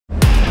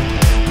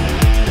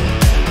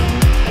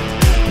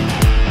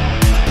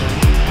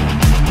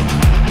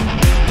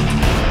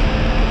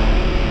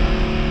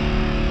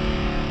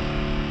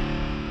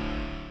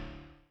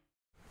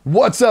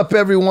What's up,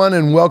 everyone,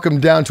 and welcome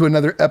down to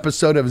another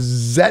episode of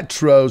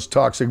Zetro's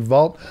Toxic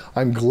Vault.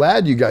 I'm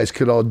glad you guys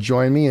could all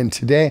join me, and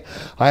today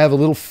I have a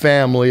little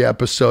family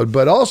episode,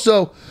 but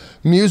also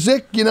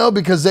music, you know,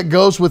 because it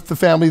goes with the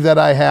family that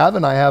I have,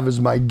 and I have as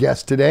my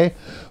guest today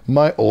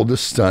my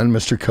oldest son,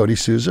 Mr. Cody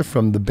Souza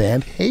from the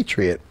band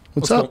Hatriot.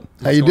 What's up?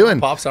 How you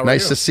doing? Pops, how are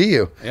nice you? to see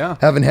you. Yeah.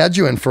 Haven't had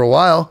you in for a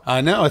while. I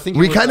know. I think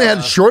we kind of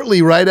had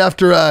shortly right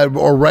after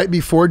or right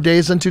before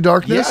Days Into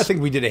Darkness. Yeah, I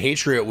think we did a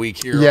Hatriot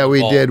week here. Yeah, we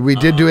did. We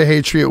did do a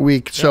Hatriot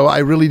week. So I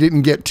really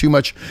didn't get too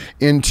much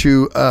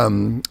into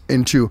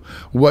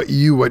what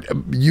you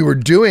were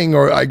doing,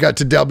 or I got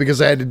to delve because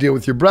I had to deal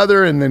with your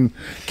brother and then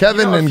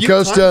Kevin and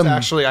Costa.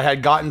 Actually, I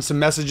had gotten some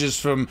messages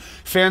from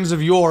fans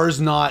of yours,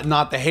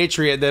 not the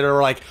Hatriot, that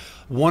are like,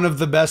 one of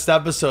the best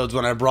episodes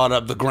when I brought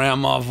up the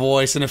grandma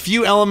voice and a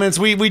few elements.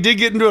 We did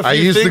get into a few I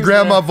used the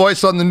grandma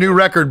voice on the new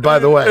record, by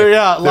the way.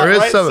 Yeah, there is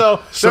right? some.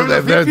 So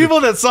there were a few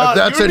people that saw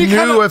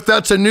if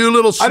that's a new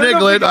little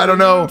sniglet, I don't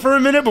know. For a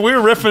minute, but we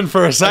were riffing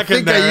for a second. I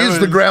think I used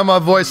the grandma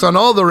voice on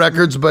all the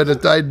records,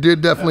 but I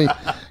did definitely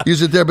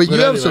use it there. But you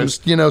have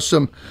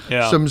some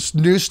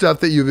new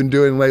stuff that you've been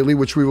doing lately,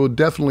 which we will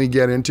definitely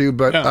get into.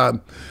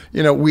 But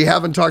you know, we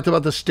haven't talked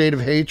about the state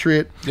of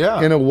Hatriot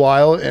in a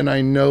while, and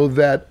I know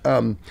that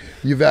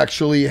you've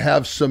actually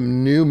have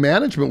some new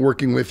management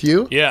working with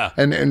you. Yeah.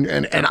 And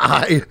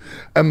I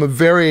am a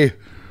very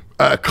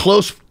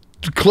close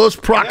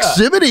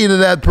proximity to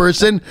that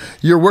person.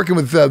 You're working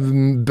with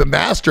the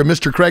master,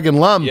 Mr. Craig and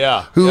Lum,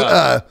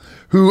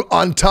 who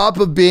on top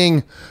of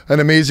being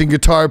an amazing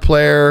guitar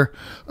player,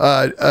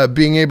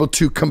 being able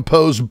to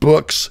compose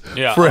books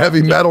for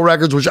heavy metal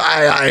records, which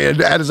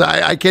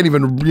I can't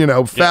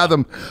even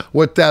fathom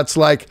what that's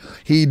like.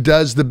 He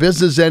does the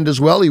business end as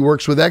well. He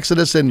works with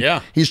Exodus, and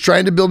he's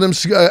trying to build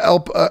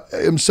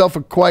himself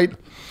a quite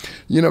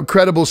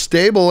credible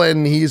stable,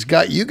 and he's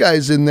got you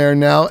guys in there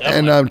now.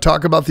 Definitely. And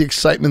talk about the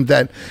excitement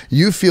that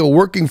you feel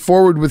working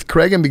forward with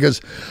Craigan,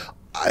 because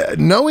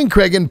knowing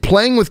Craigan,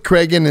 playing with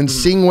Craigan, and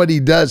seeing what he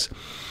does,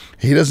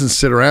 he doesn't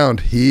sit around.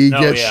 He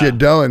gets shit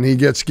done. He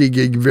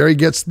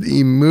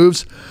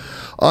moves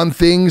on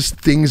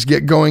things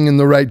get going in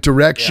the right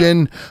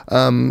direction.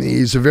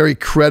 He's a very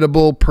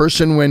credible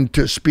person. When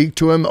to speak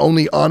to him,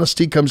 only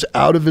honesty comes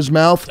out of his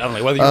mouth.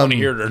 Definitely, whether you want to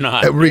hear it or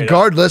not.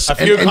 Regardless. A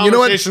few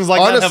conversations like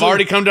that have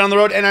already come down the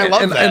road, and I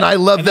love that. And I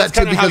love that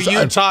too, because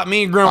how you taught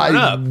me growing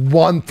up. I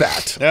want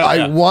that.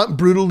 I want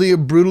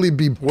brutally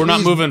be. We're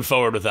not moving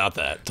forward without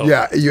that. Totally.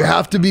 Yeah, you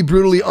have to be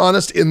brutally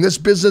honest in this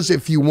business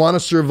if you want to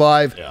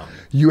survive.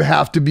 You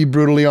have to be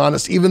brutally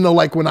honest. Even though,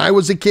 like when I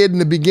was a kid in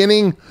the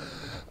beginning,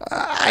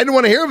 I didn't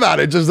want to hear about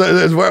it. Just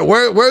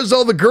where's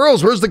all the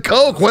girls? Where's the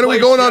coke? When are we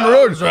going on the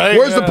road? Right?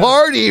 Where's the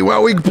party? Well,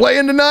 are we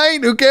playing tonight?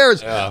 Who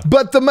cares?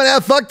 But the money,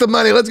 fuck the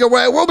money. Let's go.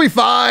 We'll be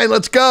fine.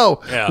 Let's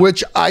go.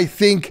 Which I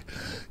think,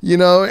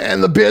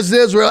 and the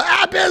business, we're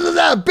like,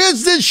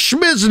 business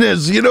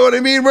schmizness. You know what I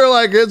mean? We're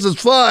like, this is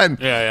fun.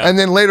 And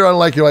then later on,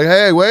 you're like,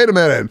 hey, wait a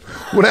minute.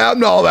 What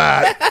happened to all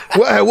that?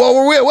 What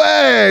were we?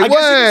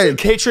 Wait.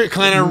 Hatriot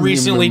kind of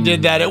recently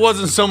did that. It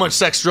wasn't so much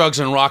sex, drugs,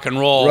 and rock and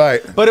roll.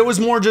 Right. But it was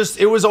more just,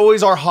 it was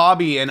always our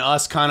hobby and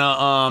us kind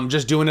of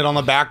just doing it on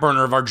the back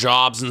burner of our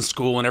jobs and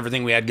school and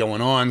everything we had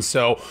going on.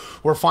 So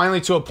we're finally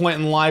to a point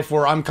in life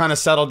where I'm kind of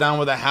settled down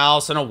with a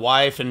house and a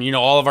wife and,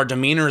 all of our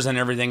demeanors and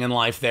everything in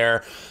life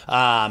there.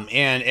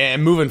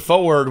 And moving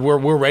forward,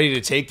 we're ready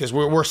to take this.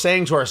 We're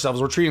saying to ourselves,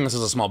 we're treating this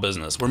as a small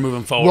business. We're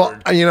moving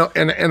forward. Well,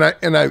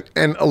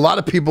 and a lot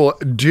of people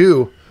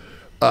do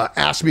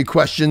ask me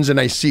questions, and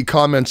I see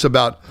comments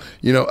about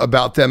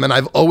them, and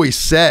I've always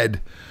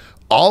said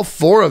all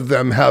four of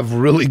them have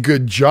really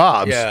good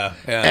jobs.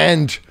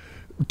 And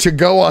to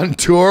go on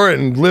tour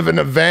and live in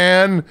a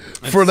van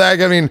for that,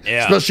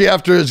 especially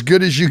after as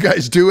good as you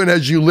guys do and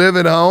as you live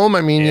at home,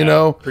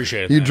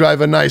 appreciate it, you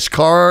drive a nice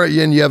car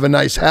and you have a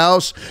nice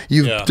house.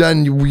 You've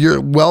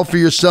done well for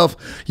yourself.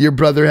 Your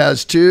brother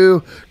has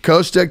too.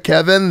 Costa,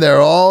 Kevin, they're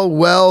all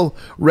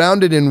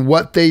well-rounded in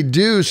what they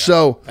do.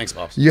 So thanks,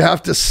 Pops. You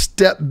have to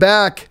step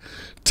back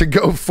to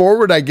go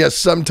forward, I guess,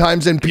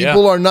 sometimes, and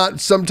people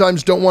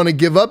sometimes don't want to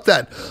give up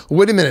that.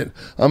 Wait a minute,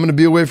 I'm going to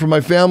be away from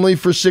my family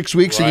for 6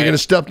 weeks, and you're going to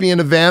stuff me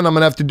in a van. I'm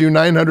going to have to do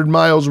 900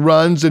 miles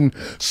runs and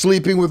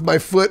sleeping with my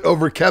foot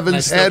over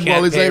Kevin's head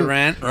while he's there.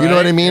 You know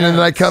what I mean? And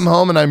then I come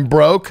home and I'm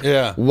broke.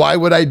 Why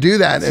would I do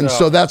that? And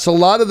so that's a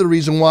lot of the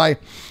reason why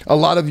a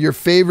lot of your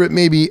favorite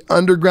maybe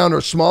underground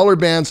or smaller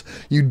bands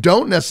you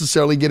don't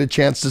necessarily get a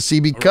chance to see,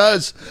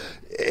 because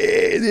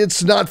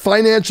it's not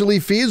financially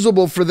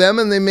feasible for them,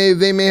 and they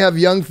may have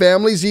young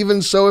families.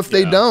 Even so, if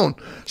they don't,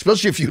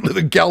 especially if you live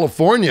in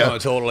California. No,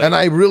 totally. And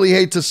I really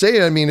hate to say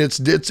it.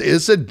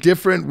 It's a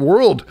different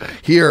world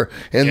here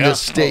in this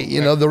state.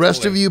 The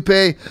rest of you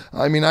pay.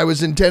 I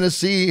was in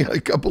Tennessee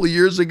a couple of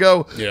years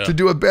ago to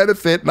do a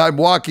benefit,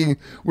 and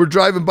we're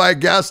driving by a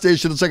gas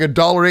station. It's like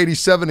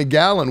 $1.87 a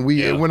gallon.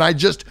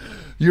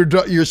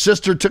 Your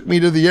sister took me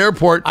to the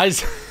airport.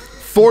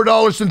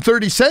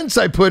 $4.30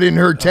 I put in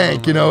her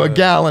tank, you know, a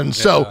gallon.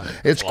 So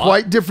it's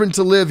quite different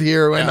to live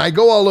here. And I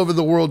go all over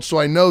the world, so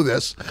I know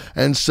this.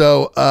 And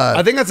so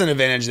I think that's an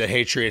advantage that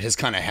Hatriot has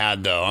kind of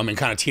had, though. I mean,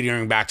 kind of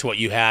teetering back to what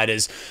you had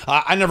is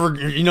I never,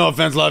 you know,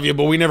 offense, love you,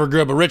 but we never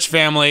grew up a rich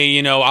family.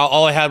 You know,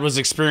 all I had was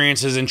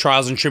experiences and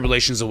trials and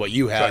tribulations of what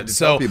you had.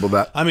 So, people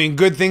that. I mean,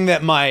 good thing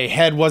that my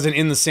head wasn't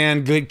in the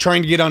sand,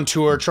 trying to get on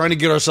tour, trying to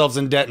get ourselves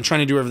in debt, and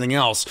trying to do everything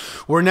else.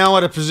 We're now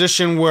at a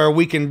position where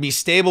we can be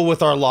stable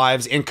with our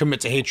lives and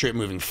commit to Hatriot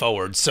moving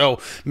forward. So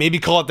maybe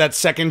call it that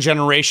second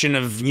generation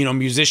of, you know,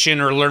 musician,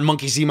 or learn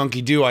monkey see,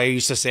 monkey do. I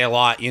used to say a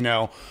lot, you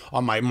know,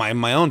 on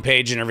my own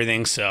page and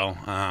everything. So,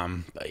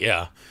 but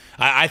yeah,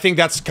 I think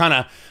that's kind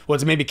of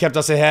what's maybe kept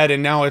us ahead,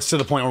 and now it's to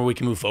the point where we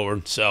can move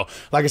forward. So,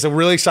 like I said,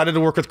 really excited to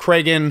work with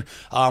Cragen.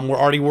 We're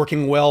already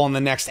working well on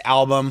the next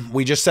album.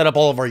 We just set up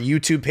all of our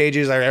YouTube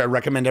pages. I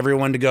recommend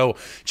everyone to go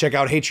check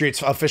out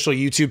Hatriot's official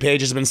YouTube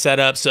page has been set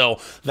up. So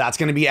that's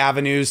going to be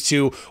avenues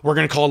to, we're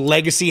going to call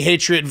Legacy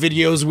Hatriot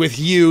videos with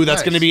you.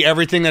 That's going to be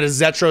everything that is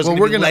Zetro is going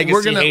to be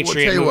Legacy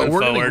Hatriot moving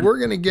forward. We're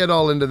going to get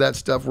all into that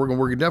stuff. We're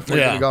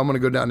definitely going to go. I'm going to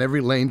go down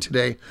every lane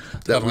today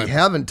that we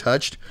haven't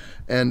touched.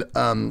 And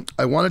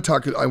I want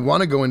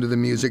to go into the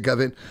music of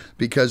it,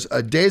 because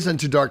Days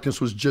Into Darkness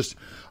was just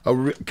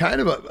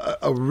kind of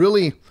a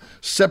really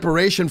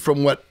separation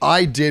from what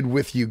I did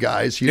with you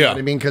guys. You know what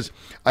I mean? Because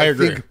I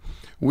think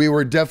we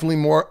were definitely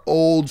more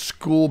old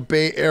school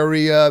Bay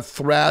Area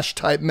thrash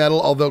type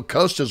metal, although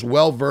Costa's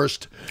well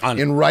versed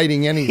in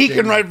writing anything. He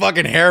can write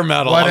fucking hair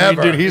metal.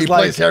 Whatever. I mean, dude, he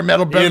plays hair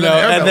metal better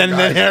than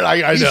hair metal.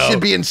 I know. He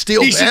should be in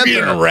Steel Panther. He should be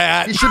in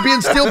Rat. He should be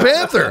in Steel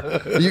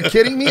Panther. Are you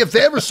kidding me? If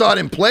they ever saw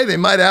him play, they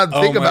might have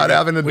think about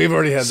having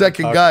a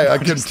second guy.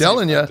 I'm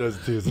telling you.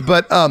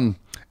 But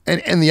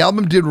and the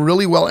album did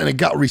really well, and it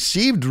got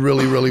received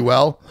really, really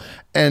well.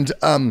 And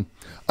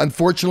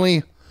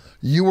unfortunately,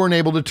 you weren't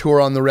able to tour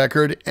on the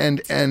record,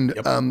 and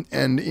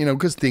you know,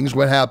 because things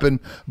would happen.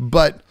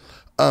 But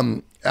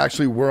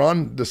actually, we're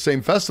on the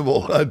same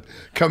festival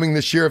coming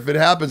this year if it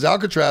happens.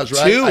 Alcatraz,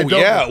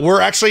 right?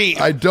 We're actually.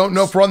 I don't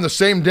know if we're on the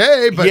same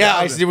day, but yeah,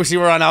 I see. We see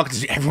we're on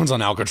Alcatraz. Everyone's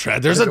on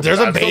Alcatraz. There's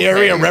a Bay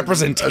Area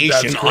representation.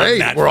 That's great. On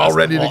that we're all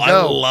ready to go.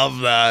 I love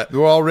that.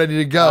 We're all ready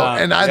to go,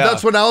 and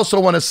that's what I also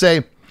want to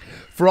say.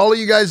 For all of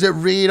you guys that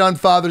read on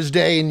Father's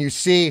Day and you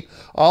see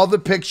all the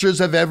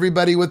pictures of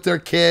everybody with their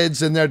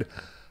kids and their.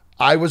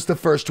 I was the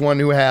first one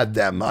who had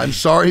them. I'm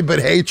sorry, but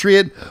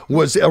Hatriot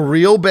was a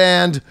real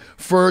band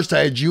first. I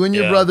had you and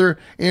your brother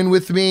in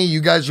with me.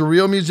 You guys are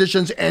real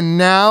musicians. And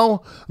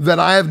now that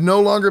I have no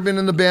longer been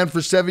in the band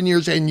for 7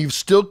 years and you've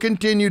still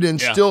continued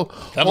and still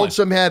hold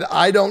some head,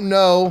 I don't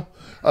know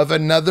of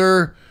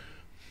another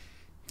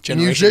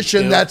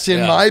musician that's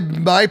in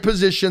my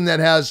position that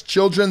has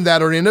children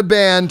that are in a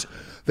band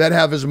that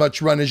have as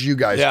much run as you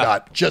guys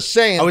got. Just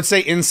saying. I would say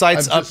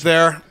Insight's up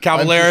there.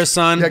 Cavalera's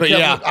son. But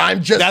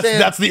I'm just saying.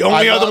 That's the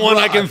only other one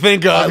I can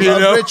think of. I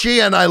love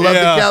Richie and I love the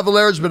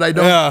Cavaleras, but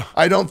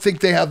I don't think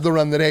they have the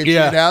run that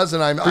Hatriot has.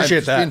 And I'm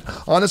just being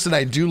honest, and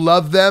I do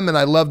love them, and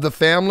I love the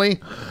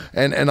family.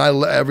 And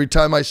every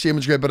time I see them,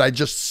 it's great, but I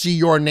just see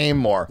your name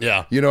more.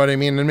 Yeah. You know what I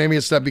mean? And maybe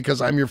it's not because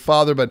I'm your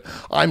father, but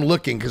I'm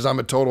looking because I'm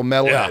a total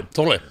metalhead. Yeah,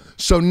 totally.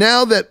 So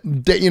now that,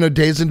 you know,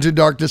 Days Into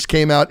Darkness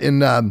came out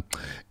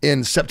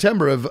in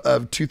September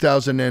of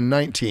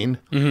 2019.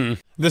 Mm-hmm.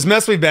 This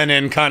mess we've been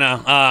in kind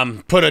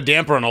of put a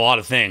damper on a lot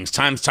of things.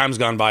 Time's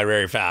gone by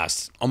very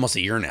fast. Almost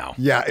a year now.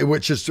 Yeah,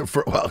 which is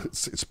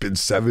it's been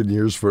 7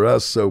 years for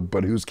us. So,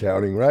 but who's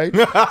counting, right?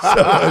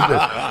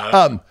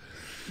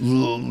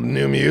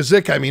 New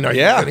music. I mean, are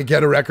you going to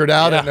get a record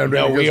out? Yeah.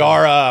 No, we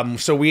are.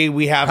 So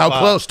we have. How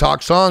close?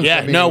 Talk songs. Yeah.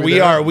 I mean, no,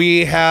 we are.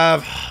 We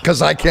have. Because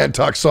I can't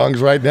talk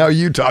songs right now.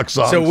 You talk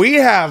songs. So we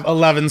have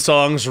 11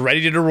 songs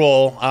ready to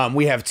roll.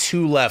 We have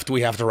 2 left.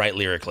 We have to write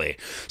lyrically.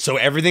 So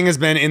everything has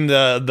been in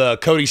the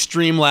Cody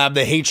Stream Lab,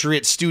 the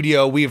Hatriot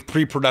studio. We have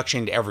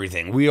pre-productioned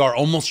everything. We are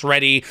almost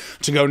ready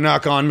to go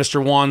knock on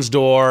Mr. Juan's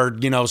door.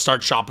 You know,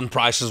 start shopping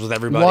prices with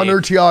everybody. Juan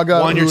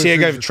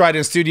Urtiaga,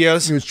 Trident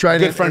Studios. He was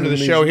Trident. Good friend of the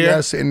show here.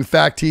 Yes. In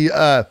fact,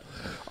 I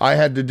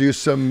had to do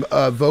some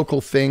vocal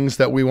things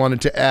that we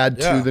wanted to add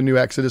to the new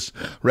Exodus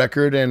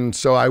record, and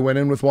so I went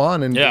in with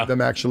Juan and did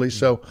them actually.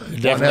 So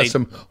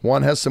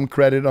Juan has some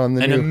credit on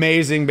the new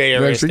amazing Bay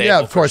Area staple. Yeah,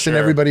 of course, and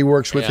everybody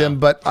works with him.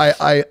 But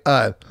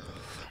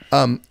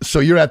so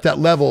you're at that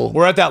level.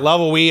 We're at that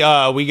level. We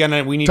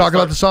need talk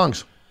about the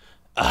songs.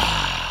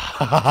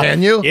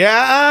 Can you?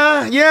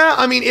 Yeah.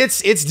 I mean,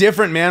 it's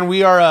different, man.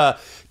 We are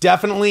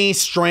definitely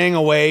straying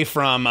away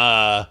from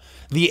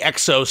the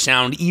EXO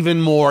sound even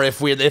more.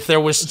 If there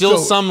was still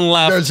some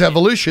left, there's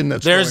evolution.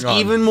 There's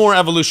even more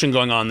evolution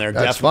going on there.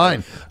 That's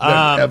definitely.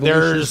 fine.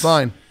 Evolution is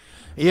fine.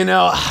 You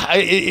know,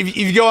 if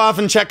you go off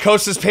and check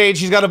Costa's page,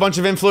 he's got a bunch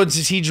of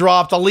influences he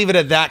dropped. I'll leave it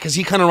at that because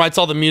he kind of writes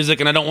all the music,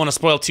 and I don't want to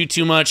spoil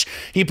too much.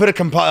 He put a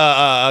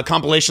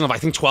compilation of, I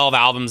think, 12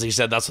 albums. He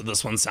said that's what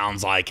this one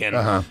sounds like.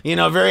 And, you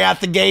know, very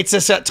at the gates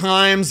at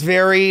times,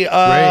 very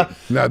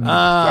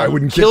I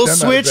wouldn't kill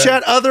switch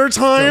at other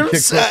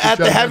times, at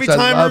the heavy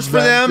timers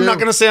for them. I'm not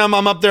going to say I'm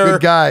up there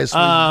good guys.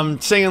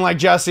 Singing like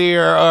Jesse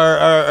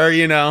or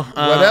you know.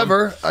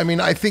 Whatever. I mean,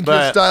 I think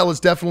your style is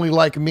definitely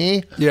like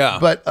me. Yeah.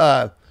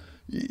 But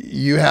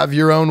you have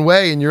your own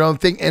way and your own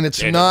thing, and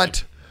it's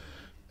not.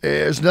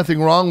 There's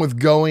nothing wrong with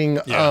going,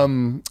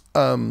 you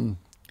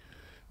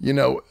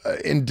know,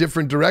 in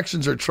different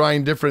directions or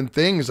trying different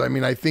things. I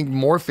mean, I think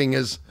morphing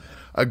is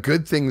a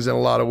good thing in a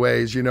lot of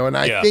ways, you know. And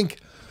I think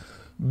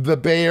the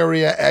Bay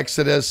Area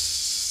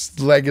Exodus,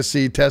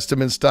 Legacy,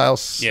 Testament style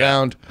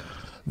sound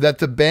that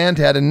the band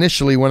had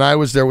initially when I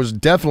was there was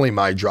definitely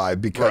my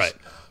drive because.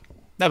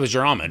 That was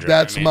your homage.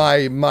 That's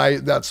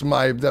that's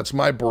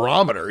my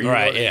barometer.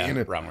 Right. Yeah. You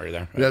know, barometer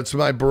there. Right. That's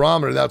my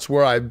barometer. That's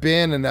where I've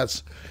been, and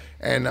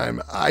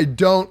I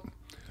don't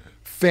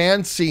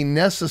fancy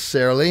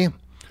necessarily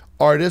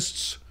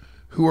artists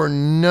who are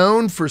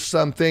known for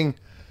something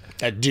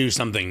that do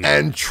something new.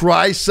 And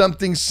try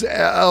something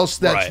else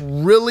that's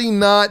really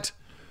not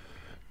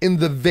in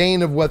the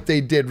vein of what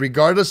they did,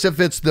 regardless if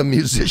it's the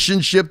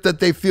musicianship that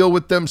they feel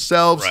with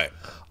themselves. Right.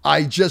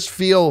 I just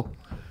feel.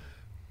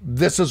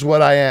 This is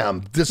what I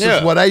am. This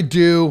is what I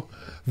do.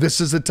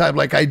 This is the type.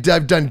 Like I've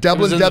done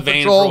Dublin Death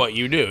Patrol. For what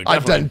you do. Definitely.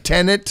 I've done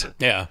Tenet.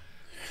 Yeah.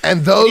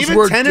 And those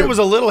even Tenet was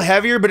a little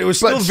heavier, but it was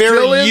still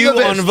very you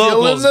on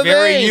vocals.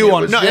 Very you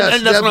on. No,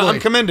 and that's what I'm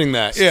commending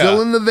that.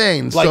 Still in the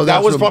vein. Like so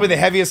that was probably the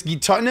heaviest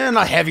guitar. No,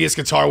 not heaviest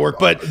guitar work,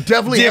 but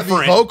definitely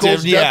different heavy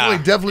vocals.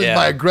 Definitely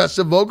my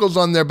aggressive vocals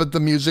on there. But the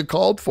music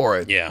called for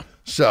it. Yeah.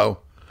 So.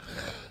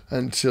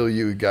 Until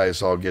you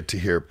guys all get to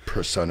hear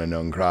Persona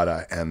Non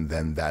Grata, and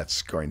then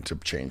that's going to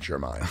change your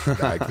mind.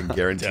 I can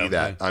guarantee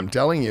that. I'm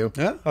telling you.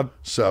 Yeah.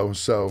 So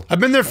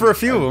I've been there for a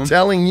few of them.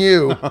 Telling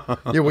you.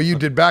 Yeah. Well, you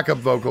did backup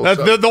vocals.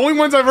 That's the only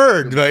ones I've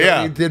heard.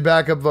 But you did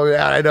backup vocals.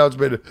 Yeah, I know it's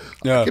been.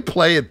 I could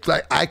play it.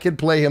 I could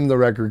play him the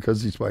record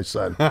because he's my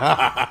son.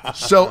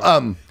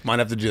 So might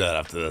have to do that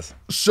after this.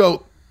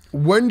 So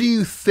when do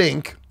you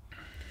think?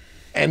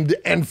 And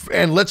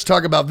let's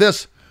talk about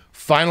this.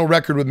 Final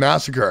record with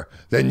Massacre,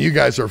 then you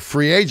guys are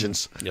free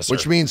agents. Yes, sir.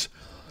 Which means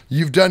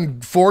you've done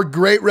 4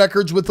 great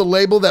records with the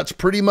label. That's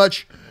pretty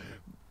much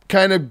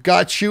kind of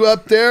got you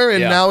up there,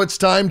 and now it's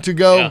time to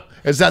go. Yeah.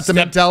 Is that the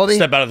mentality?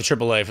 Step out of the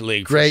AAA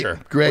league, great, for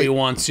sure. Great. We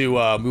want to.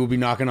 We will be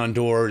knocking on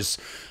doors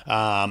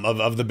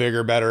of the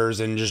bigger, betters,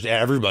 and just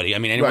everybody. I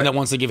mean, anyone that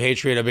wants to give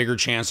Hatriot a bigger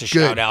chance to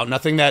shout out.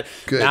 Nothing that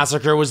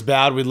Massacre was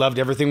bad. We loved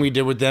everything we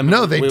did with them.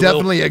 No, they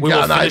definitely. We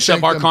will finish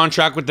up our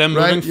contract with them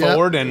moving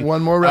forward, and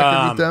one more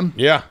record with them.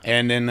 Yeah,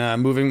 and then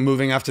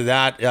moving after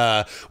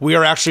that, we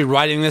are actually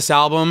writing this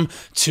album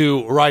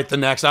to write the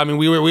next. I mean,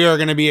 we are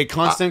going to be a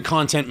constant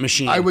content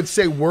machine. I would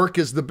say work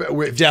is the best.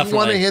 If you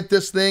want to hit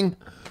this thing.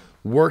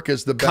 Work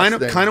is the best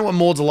thing. Kind of what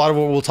molds a lot of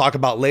what we'll talk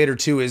about later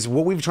too is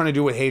what we've been trying to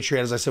do with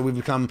Hatriot. As I said, we've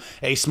become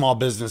a small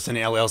business, an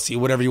LLC,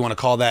 whatever you want to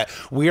call that.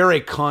 We are a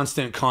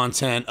constant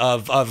content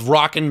of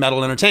rock and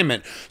metal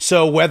entertainment.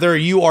 So whether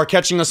you are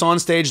catching us on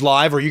stage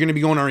live or you're going to be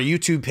going on our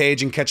YouTube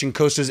page and catching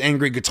Costa's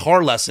angry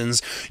guitar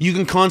lessons, you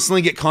can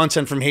constantly get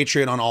content from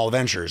Hatriot on all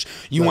ventures.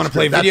 You want to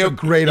play video?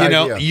 That's a great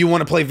idea. You want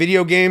to play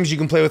video games? You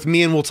can play with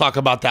me, and we'll talk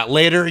about that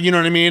later. You know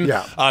what I mean?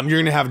 Yeah. You're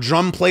going to have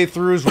drum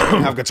playthroughs. We're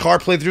going to have guitar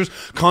playthroughs.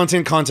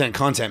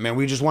 Content, man.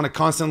 We just want to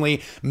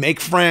constantly make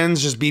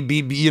friends, just be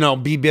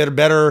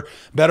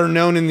better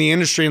known in the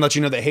industry, and let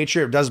you know that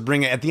Hatriot does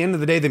bring it. At the end of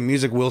the day, the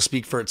music will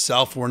speak for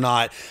itself. We're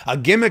not a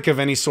gimmick of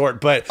any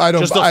sort, but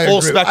just a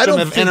full spectrum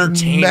of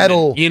entertainment.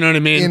 Metal, you know what I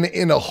mean?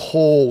 In a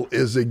whole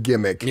is a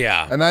gimmick.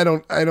 Yeah. And I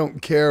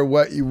don't care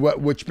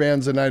which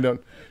bands, and I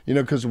don't. You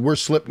know, because we're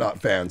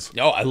Slipknot fans.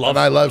 Oh, I love. And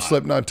I love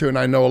Slipknot too, and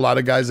I know a lot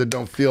of guys that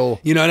don't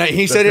feel. You know, and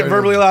he said it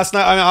verbally last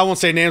night. I mean, I won't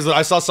say names, but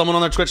I saw someone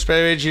on their Twitch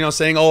page,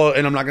 saying, "Oh,"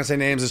 and I'm not going to say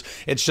names.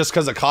 It's just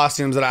because of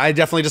costumes, and I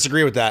definitely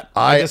disagree with that.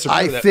 I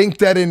think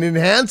that it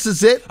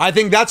enhances it. I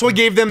think that's what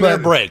gave them their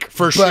break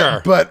for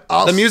sure. But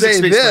I'll the music say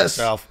speaks this: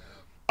 for itself.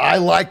 I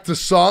like the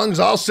songs.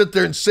 I'll sit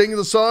there and sing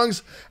the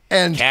songs.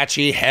 And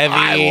catchy, heavy.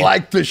 I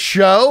like the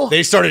show.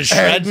 They started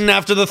shredding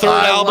after the third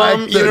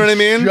album. You know what I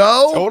mean?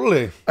 Show,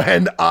 totally.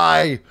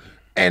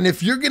 And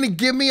if you're going to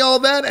give me all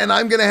that, and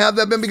I'm going to have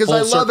that, because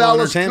I love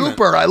Alice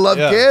Cooper. I love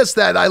Kiss.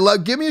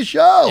 Give me a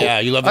show. Yeah,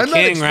 you love the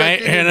King,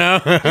 right?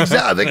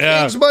 Exactly. The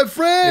King's my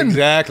friend.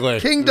 Exactly.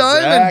 King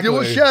Diamond. Give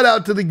a shout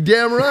out to the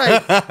damn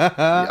right.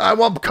 I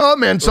want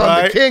comments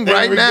on the King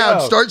right now.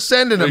 Start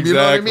sending them. You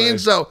know what I mean?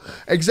 So,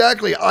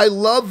 exactly. I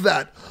love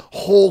that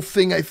whole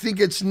thing. I think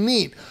it's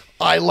neat.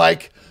 I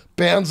like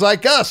bands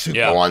like us who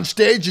go on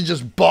stage and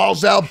just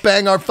balls out,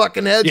 bang our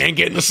fucking heads. You ain't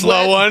getting the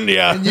slow one,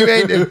 And you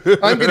ain't.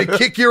 I'm going to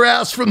kick your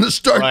ass from the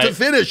start to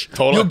finish.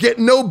 Totally. You'll get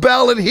no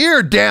ballad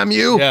here, damn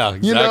you. Yeah,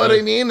 exactly. You know what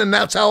I mean? And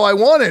that's how I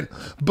want it.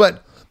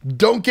 But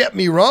don't get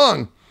me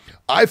wrong.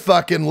 I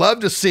fucking love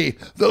to see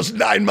those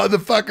 9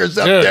 motherfuckers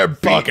up there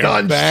beating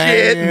on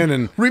shit.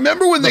 And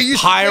remember when they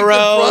used to take the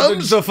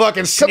drums, the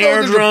fucking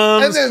snare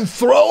drums, and then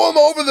throw them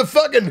over the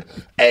fucking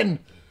and.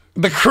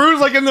 The crew's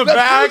like in the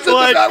back,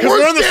 like, because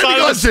we're on the side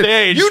of the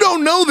stage. You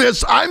don't know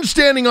this. I'm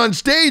standing on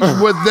stage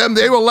with them.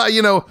 They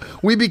will,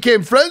 we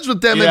became friends with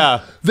them,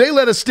 and they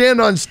let us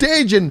stand on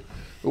stage, and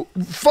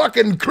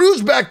fucking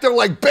crew's back there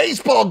like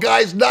baseball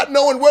guys, not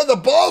knowing where the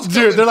ball's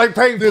coming. Dude, they're like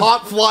playing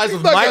pop flies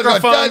with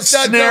microphones,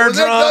 snare drums.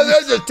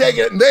 They're just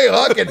taking it and they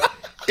huck it.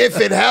 If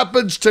it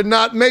happens to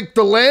not make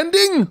the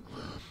landing,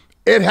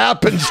 it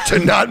happens to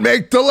not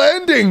make the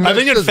landing. I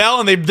think it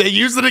fell and they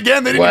used it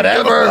again. They didn't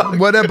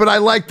whatever. But I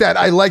like that.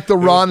 I like the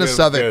rawness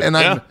of it, and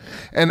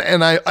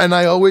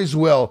I always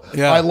will.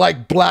 Yeah. I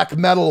like black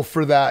metal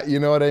for that. You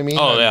know what I mean?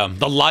 Oh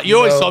yeah, you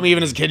always told me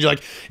even as a kid, you're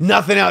like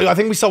nothing out. I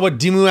think we saw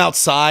Demu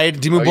Outside,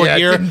 Demu Board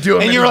here, and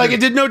you were like, it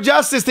did no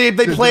justice. They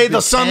played.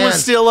 The sun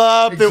was still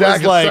up. Exactly. It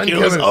was like it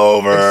was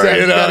over.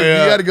 Exactly. You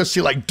got to go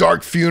see like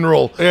Dark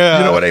Funeral. Yeah.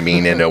 You know what I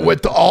mean? And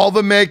with all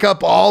the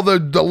makeup, all the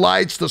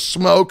lights, the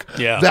smoke.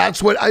 Yeah.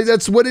 That's what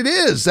it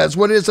is. That's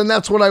what it is, and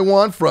that's what I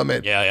want from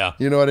it. Yeah, yeah.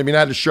 You know what I mean? I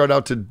had to shout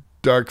out to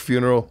Dark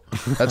Funeral.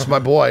 That's my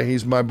boy.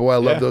 He's my boy. I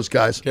love those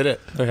guys. Get it?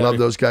 Love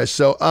those guys.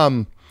 So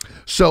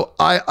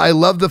I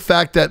love the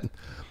fact that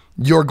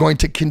you're going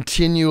to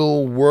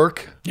continual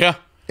work. Yeah.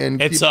 And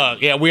it's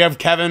we have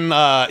Kevin,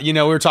 we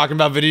were talking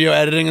about video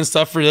editing and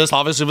stuff for this,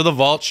 obviously with the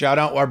vault. Shout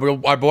out our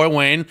boy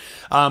Wayne.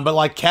 But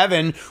like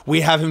Kevin,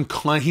 we have him,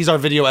 he's our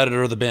video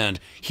editor of the band.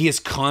 He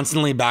is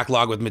constantly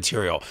backlogged with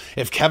material.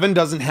 If Kevin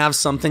doesn't have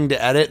something to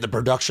edit, the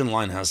production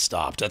line has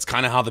stopped. That's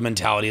kind of how the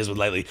mentality is with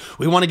lately.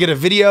 We want to get a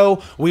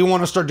video. We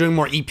want to start doing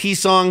more EP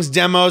songs,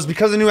 demos,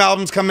 because the new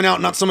album's coming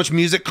out. Not so much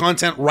music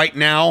content right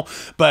now,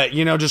 but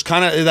just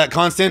kind of that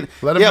constant.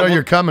 Let them know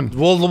you're coming.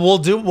 We'll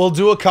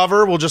do a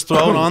cover. We'll just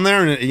throw it on there,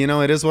 and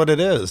it is what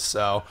it is.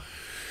 So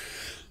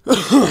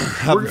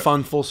having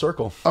fun full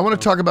circle. I want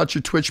to talk about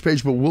your Twitch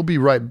page, but we'll be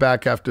right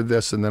back after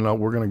this, and then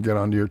we're going to get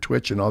onto your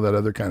Twitch and all that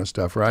other kind of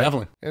stuff, right?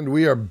 Definitely. And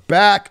we are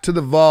back to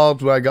the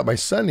vault where I got my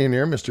son in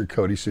here, Mr.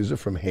 Cody Souza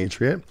from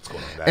Hatriot. What's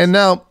going on, guys? And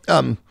now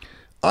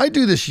I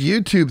do this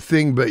YouTube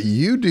thing, but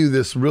you do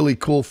this really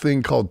cool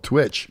thing called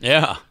Twitch.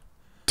 Yeah.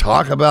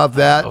 Talk about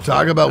that.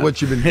 Talk about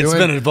what you've been doing. It's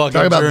been a fucking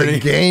Talk about journey.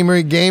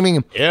 the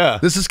gaming. Yeah.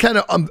 This is kind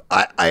of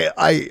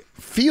I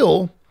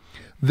feel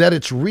that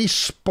it's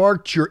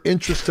re-sparked your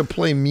interest to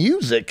play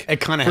music. It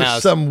kind of has.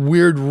 For some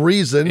weird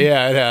reason.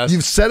 Yeah, it has.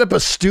 You've set up a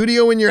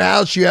studio in your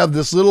house. You have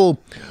this whole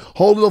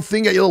little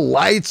thing, got your little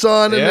lights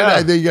on. And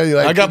yeah. then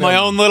I got my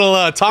own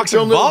little toxic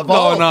vault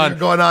going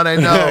on. I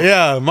know.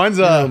 Yeah, mine's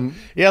a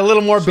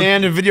little more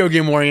band and video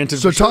game oriented.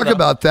 So talk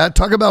about that.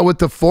 Talk about what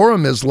the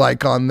forum is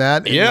like on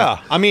that.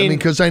 Yeah, I mean,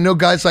 because I know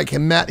guys like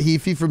him, Matt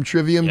Heafy from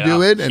Trivium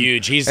do it. And,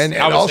 huge. And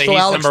also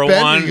Alex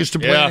Ben, who used to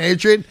play in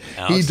Hatriot.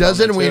 He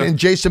does it. And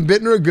Jason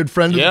Bittner, a good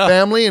friend of the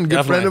family and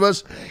good friend of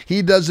us,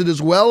 he does it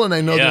as well. And I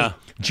know that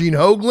Gene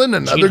Hoagland,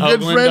 another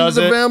good friend of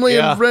the family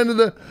and friend of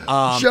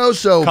the show.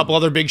 So a couple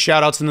other big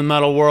shout outs in the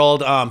metal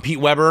world. Pete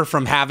Weber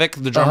from Havoc,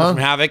 the drummer from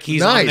Havoc,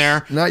 he's on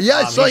there.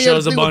 I saw he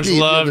shows a bunch of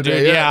love,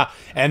 dude. Yeah.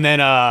 And then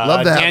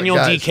Daniel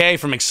DK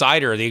from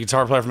Exciter, the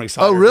guitar player from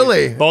Exciter. Oh,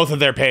 really? Dude. Both of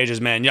their pages,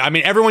 man. I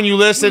mean, everyone you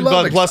listed,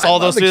 but plus all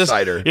those dudes.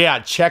 Yeah,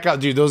 check out,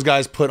 dude. Those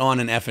guys put on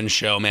an effing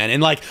show, man.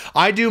 And like,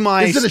 I do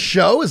my. Is it a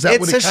show? Is that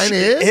what it kind of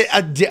is?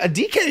 A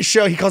DK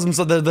show. He calls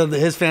himself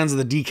his fans of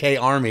the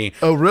DK Army.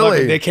 Oh,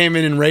 really? They came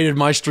in and raided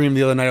my stream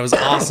the other night. It was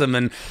awesome.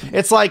 And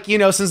it's like,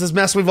 since this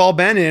mess we've all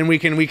been in, we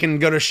can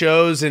go to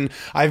shows, and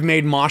I've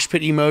made mosh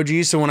pit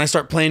emojis. So when I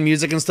start playing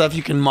music and stuff,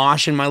 you can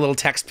mosh in my little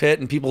text pit,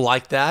 and people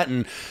like that.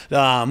 And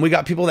we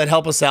got people that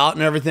help us out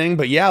and everything.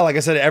 But yeah, like I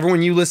said,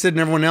 everyone you listed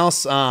and everyone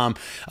else.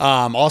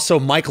 Also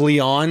Mike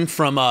Leon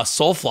from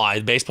Soulfly,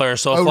 the bass player of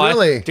Soulfly. Oh,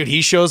 really? Dude,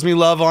 he shows me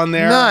love on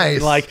there.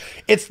 Nice. Like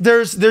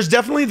there's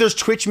definitely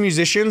Twitch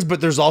musicians,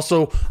 but there's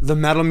also the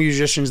metal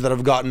musicians that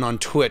have gotten on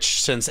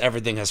Twitch since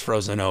everything has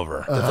frozen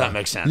over. If that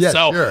makes sense. Yeah,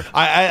 so sure.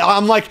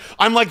 I'm like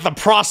the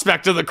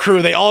prospect of the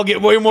crew. They all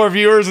get way more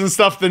viewers and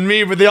stuff than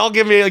me, but they all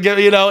give me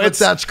But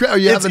that's great. Are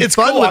you having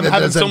fun cool. with I'm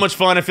having so much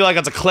fun. I feel like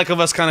it's a clique of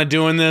us kind of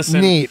doing this.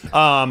 And, neat.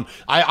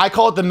 I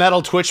call it the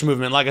metal Twitch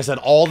movement. Like I said,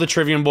 all the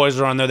Trivium boys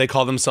are on there. They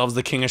call themselves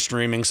the king of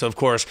streaming. So of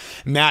course,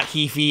 Matt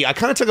Heafy. I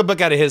kind of took a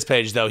book out of his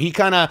page though.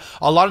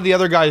 A lot of the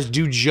other guys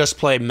do just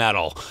play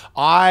metal.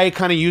 I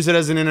kind of use it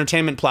as an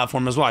entertainment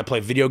platform as well. I play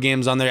video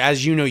games on there.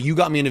 As you know, you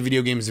got me into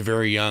video games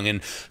very young,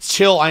 and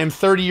still, I am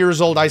 30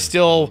 years old. I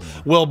still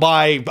will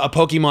buy a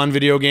Pokemon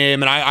video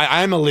game, and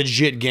I'm a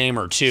legit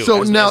gamer too.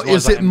 So now,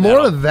 is it more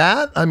of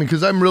that? I mean,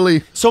 because I'm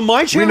really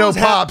my channel. We know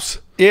Pops.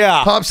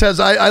 Yeah, Pops has.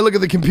 I look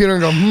at the computer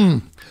and go,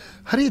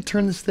 how do you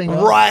turn this thing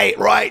on?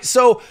 Right.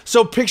 So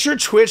picture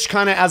Twitch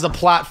kind of as a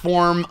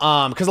platform,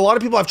 because a lot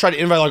of people have tried to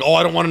invite, like, oh,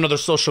 I don't want another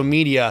social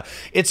media.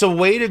 It's a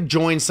way to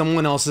join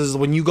someone else's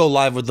when you go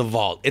live with the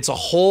Vault. It's a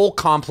whole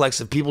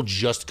complex of people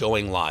just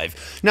going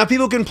live. Now,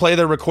 people can play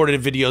their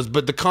recorded videos,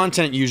 but the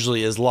content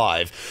usually is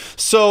live.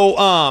 So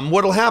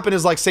what'll happen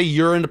is, like, say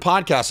you're into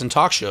podcasts and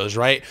talk shows,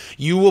 right?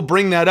 You will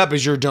bring that up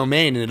as your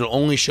domain, and it'll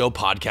only show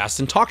podcasts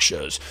and talk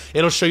shows.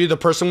 It'll show you the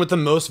person with the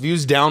most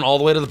views down all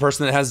the way to the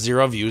person that has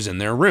 0 views in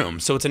their room.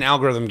 So it's an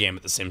algorithm game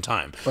at the same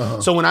time.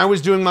 So when I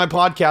was doing my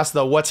podcast,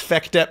 the What's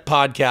Fecked Up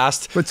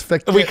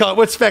podcast, we call it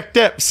What's Fecked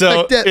Up.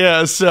 So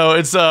yeah, so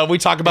it's we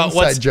talk about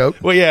what's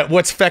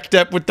fecked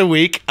up with the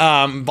week.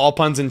 All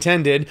puns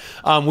intended.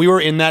 We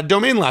were in that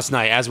domain last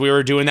night as we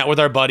were doing that with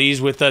our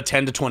buddies, with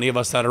 10 to 20 of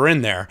us that are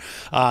in there.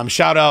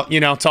 Shout out,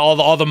 to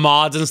all the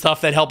mods and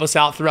stuff that help us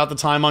out throughout the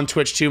time on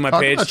Twitch too. My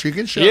page. You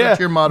can shout out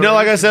to your moderators. No,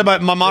 like I said,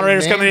 my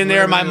moderators coming in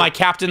there. My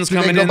captains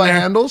coming in there. They go by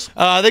handles?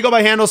 They go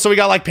by handles. So we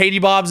got like Patey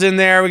Bob's in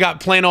there. We got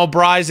plain old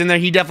Bry's in there.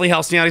 He definitely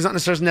helps me out. He's not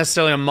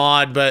necessarily a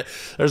mod, but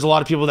there's a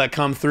lot of people that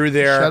come through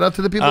there. Shout out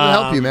to the people that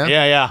help you, man.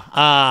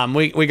 Yeah.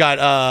 We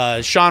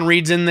got Sean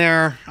Reed's in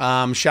there.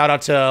 Shout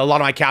out to a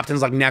lot of my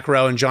captains like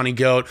Necro and Johnny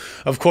Goat.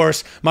 Of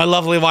course, my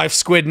lovely wife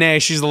Squid Nay.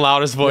 She's the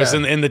loudest voice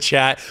in the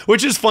chat,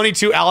 which is funny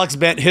too. Alex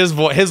Bent, his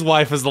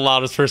wife is the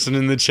loudest person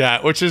in the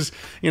chat, which is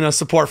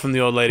support from the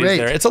old ladies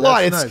there. It's a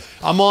lot. Nice.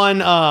 I'm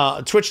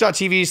on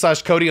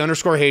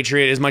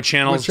twitch.tv/Cody_Hatriot is my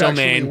channel's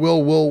domain.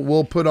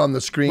 We'll put on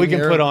the screen. We can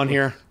put on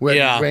here.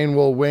 Wayne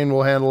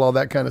will handle all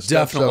that kind of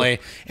stuff. Definitely.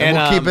 So, and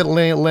we'll keep it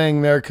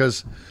laying there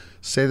because.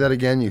 Say that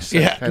again. You say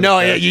you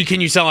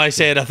sound like I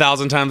say it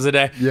 1,000 times a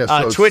day.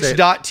 Yeah,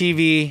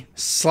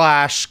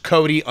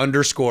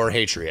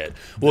 twitch.tv/Cody_Hatriot.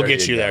 We'll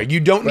get you there. You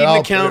don't need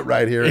an account. Put it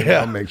right here. And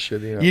I'll make sure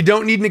you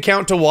don't need an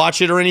account to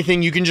watch it or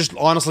anything. You can just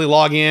honestly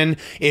log in.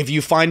 If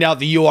you find out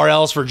the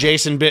URLs for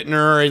Jason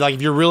Bittner, or like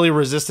if you're really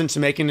resistant to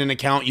making an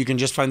account, you can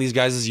just find these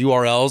guys'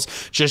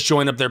 URLs. Just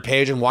join up their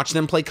page and watch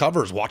them play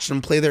covers. Watch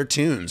them play their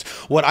tunes.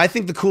 What I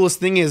think the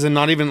coolest thing is, and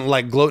not even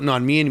like gloating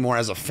on me anymore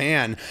as a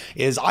fan,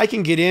 is I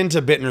can get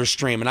into Bittner's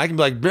stream and I can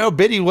be like, bro,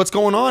 Biddy, what's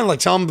going on? Like,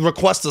 tell him to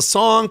request a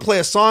song, play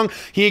a song.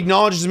 He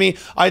acknowledges me.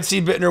 I'd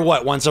see Bittner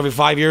once every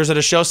 5 years at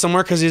a show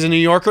somewhere because he's a New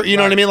Yorker. You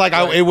know what I mean? Like,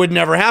 it would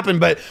never happen.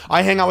 But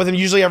I hang out with him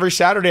usually every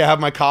Saturday. I have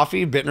my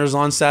coffee. Bittner's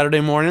on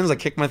Saturday mornings. I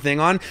kick my thing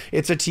on.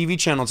 It's a TV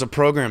channel. It's a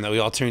program that we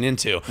all tune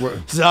into.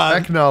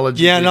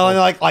 Technology. Yeah, no,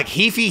 like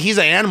Heafy, he's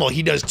an animal.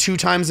 He does 2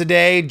 times a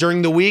day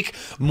during the week,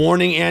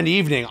 morning and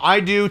evening. I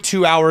do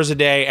 2 hours a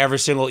day every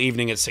single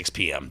evening at 6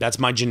 p.m. That's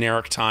my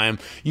generic time.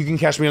 You can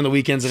catch me on the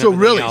weekends and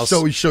everything else.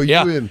 So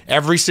you in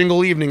every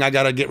single evening. I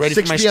gotta get ready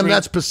for my 6 p.m. stream.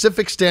 That's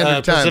Pacific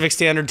Standard Time. Pacific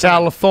Standard Time.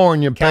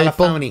 California,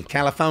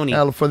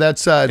 California. For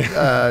that's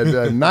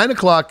 9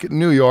 o'clock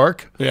New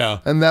York. Yeah,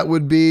 and that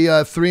would be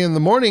 3 in the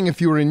morning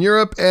if you were in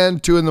Europe,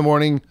 and 2 in the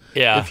morning.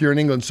 If you're in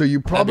England. So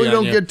you probably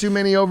don't get too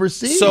many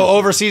overseas. So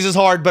overseas is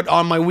hard, but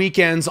on my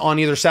weekends, on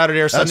either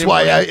Saturday or Sunday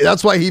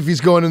that's why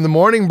Heafy's going in the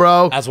morning,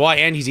 bro. That's why,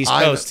 and he's East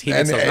Coast. He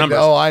gets those numbers.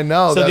 Oh, I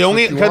know.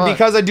 So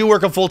because I do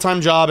work a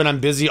full-time job and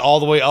I'm busy all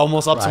the way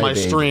almost up to my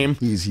stream.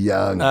 He's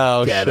young.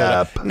 Oh, Get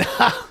up.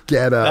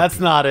 Get up. That's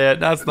not it.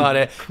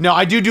 No,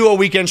 I do a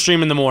weekend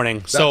stream in the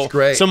morning. That's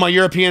great. So my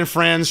European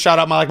friends, shout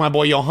out my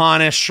boy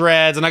Johannes,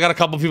 Shreds, and I got a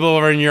couple people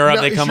over in Europe.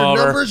 They come over. Is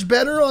your numbers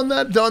better on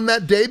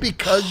that day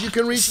because you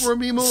can reach more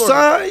people?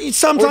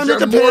 Sometimes it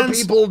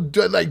depends. More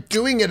people like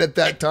doing it at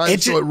that time,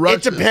 so it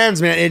rushes. It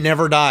depends, man. It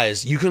never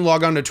dies. You can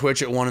log on to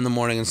Twitch at 1 in the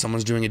morning and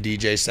someone's doing a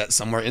DJ set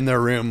somewhere in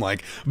their room,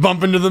 like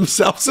bumping to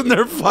themselves in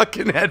their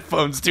fucking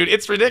headphones, dude.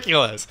 It's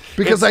ridiculous.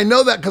 Because I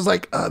know that because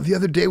the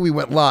other day we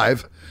went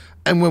live,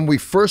 and when we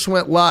first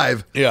went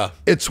live,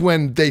 it's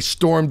when they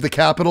stormed the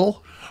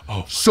Capitol.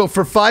 Oh, so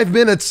for 5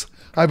 minutes,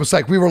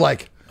 we were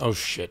like, oh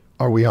shit.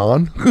 Are we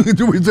on? I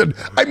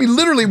mean,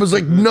 literally, it was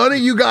like none of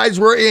you guys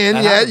were in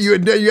yet. You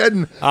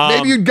hadn't.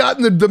 Maybe you'd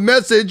gotten the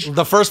message.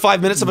 The first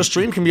 5 minutes of a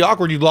stream can be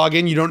awkward. You log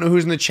in, you don't know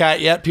who's in the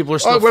chat yet. People are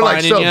still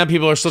finding you.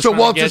 People are still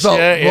trying to guess you.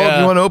 Well,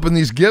 you want to open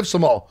these gifts?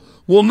 I'm all.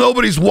 Well,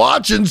 nobody's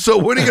watching, so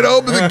when are you going to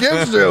open the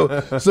gifts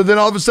to? So then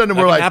all of a sudden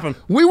we're like,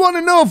 we want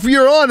to know if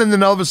you're on. And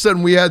then all of a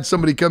sudden we had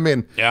somebody come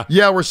in.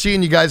 Yeah, we're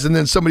seeing you guys. And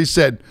then somebody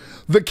said,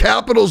 the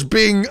Capitol's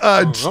being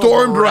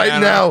stormed right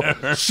now.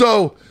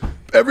 So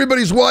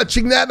everybody's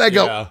watching that.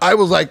 And I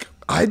was like,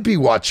 I'd be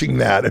watching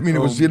that. I mean, it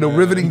was,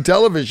 riveting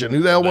television.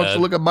 Who the hell wants to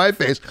look at my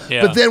face?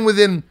 Yeah. But then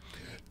within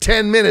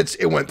 10 minutes,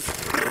 it went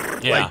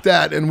like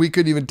that. And we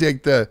couldn't even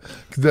take the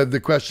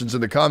questions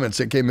and the comments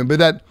that came in.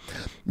 But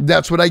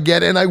that's what I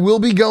get. And I will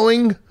be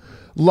going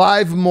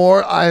live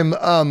more. I'm,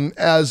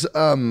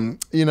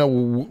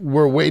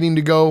 we're waiting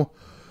to go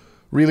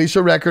release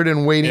a record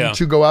and waiting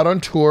to go out on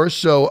tour.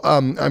 So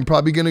I'm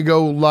probably going to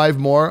go live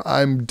more. I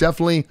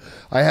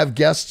have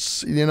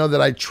guests,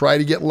 that I try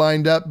to get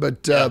lined up,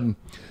 but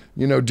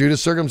you know, due to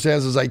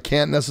circumstances, I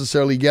can't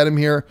necessarily get him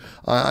here.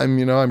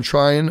 I'm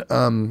trying.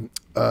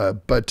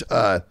 But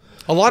a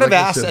lot of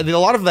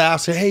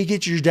ask, hey,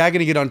 get your dad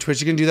gonna get on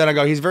Twitch? You can do that. I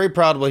go, he's very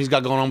proud of what he's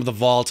got going on with the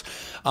vault.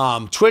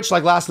 Twitch,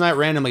 like last night,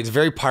 randomly, it's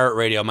very pirate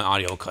radio. My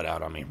audio cut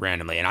out on me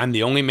randomly, and I'm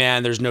the only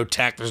man. There's no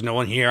tech. There's no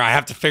one here. I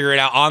have to figure it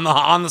out on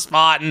the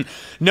spot. And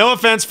no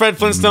offense, Fred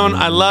Flintstone,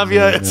 I love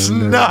you. It's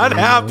not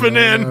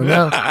happening.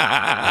 No.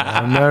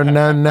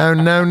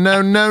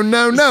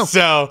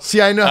 So see,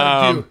 I know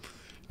how to do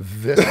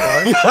this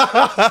part, and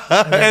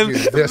I do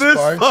this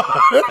part,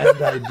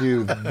 and I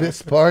do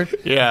this part.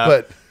 Yeah,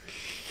 but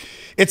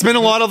it's been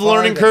a lot of the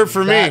learning curve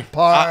for me.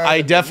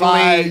 I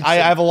definitely, I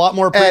have a lot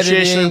more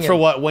appreciation for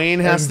what Wayne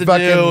has to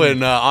do,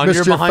 and on Mr.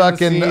 your behind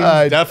the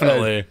scenes,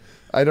 definitely.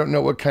 I don't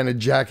know what kind of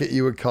jacket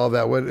you would call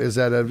that. What is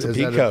that? It's a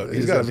peak coat.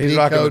 He's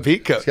rocking a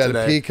peak coat. He's got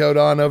a peak coat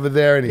on over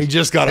there, and he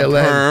just got a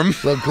perm.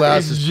 Little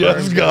glasses. He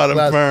just got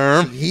a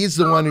perm. He's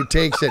the one who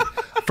takes it.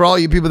 For all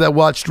you people that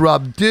watched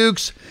Rob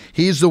Dukes,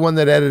 he's the one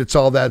that edits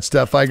all that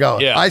stuff.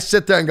 I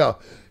sit there and go,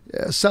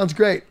 yeah, sounds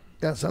great.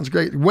 Yeah, sounds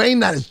great. Wayne,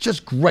 that is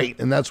just great.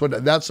 And that's what,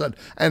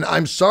 and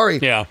I'm sorry.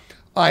 Yeah.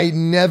 I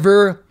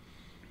never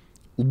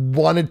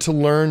wanted to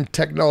learn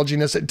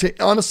technology.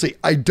 Honestly,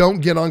 I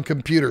don't get on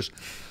computers.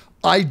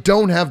 I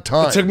don't have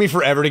time. It took me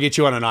forever to get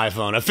you on an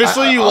iPhone.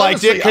 Officially, you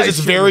liked it because it's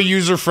very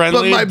user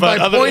friendly. But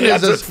my point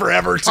is, it's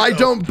forever. Too. I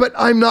don't. But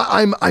I'm not.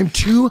 I'm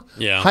too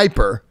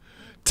hyper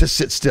to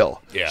sit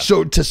still. Yeah.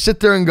 So to sit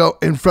there and go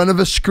in front of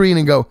a screen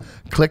and go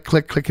click,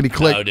 click, clickety,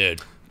 click. Oh,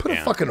 dude. Put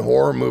a fucking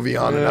horror movie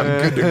on and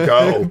I'm good to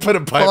go. Put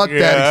a pipe. Fuck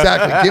that,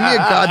 exactly. Give me a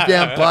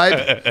goddamn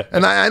pipe.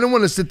 And I don't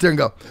want to sit there and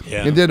go,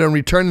 and then I'm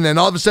returning, and then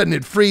all of a sudden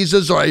it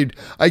freezes, or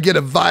I get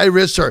a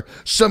virus, or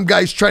some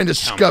guy's trying to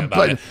scub,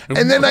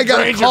 and then I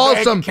gotta call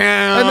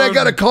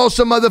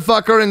some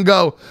motherfucker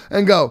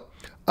and go,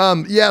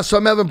 yeah, so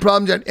I'm having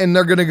problems, and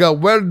they're gonna go,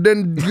 well,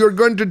 then you're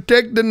going to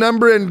take the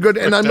number and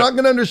I'm not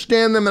gonna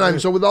understand them, and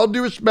so with all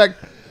due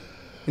respect,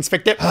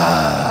 Inspector.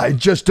 I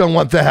just don't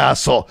want the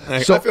hassle.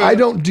 So I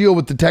don't deal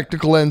with the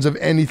technical ends of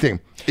anything.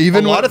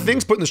 Even a lot of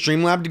things putting the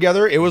Streamlab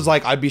together, it was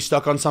like I'd be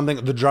stuck on something,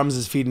 the drums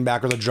is feeding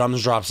back or the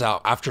drums drops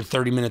out after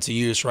 30 minutes of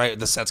use, right?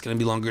 The set's going to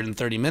be longer than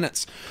 30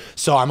 minutes.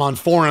 So I'm on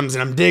forums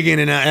and I'm digging,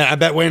 and I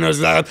bet Wayne knows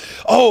that.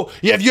 Oh,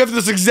 yeah, if you have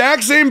this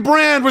exact same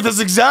brand with this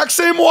exact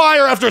same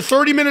wire, after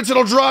 30 minutes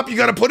it'll drop. You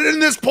got to put it in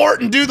this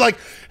port, and dude, like,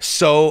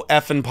 so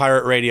effing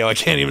pirate radio. I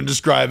can't even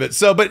describe it.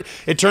 So, but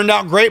it turned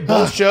out great.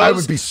 Both shows. I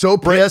would be so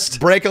pissed.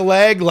 Break a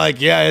leg. Like,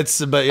 yeah,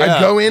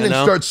 I'd go in and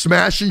start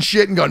smashing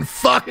shit and going,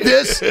 fuck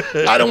this.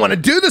 I don't want to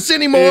do this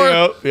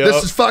anymore.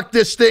 This is fuck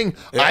this thing.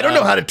 I don't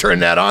know how to turn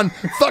that on.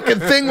 Fucking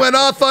thing went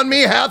off on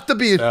me.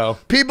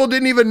 People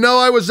didn't even know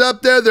I was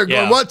up there. They're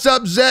going, what's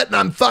up, Zet? And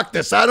I'm, fuck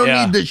this. I don't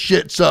need this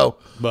shit. So.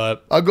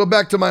 But I'll go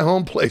back to my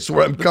home place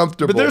where I'm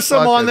comfortable. But there's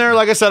some on there.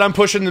 Like I said, I'm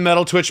pushing the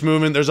metal Twitch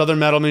movement. There's other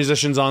metal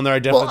musicians on there. I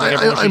definitely think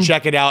everyone should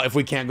check it out. If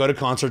we can't go to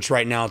concerts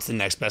right now, it's the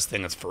next best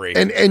thing that's free.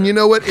 And you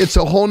know what? It's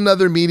a whole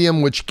nother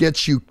medium which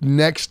gets you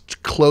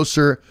next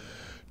closer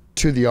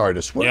to the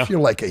artist. What if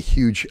you're like a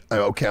huge,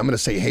 okay, I'm going to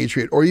say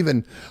Hatriot, or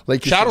even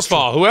like Shadows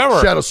Fall,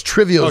 whoever. Shadows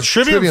Trivium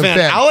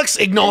fan. Alex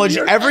acknowledged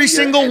every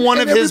single one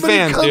of his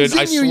fans, dude.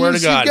 I swear to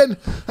God.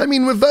 I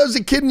mean, if I was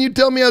a kid and you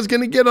tell me I was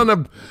going to get on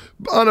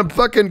a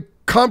fucking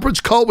conference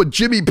call with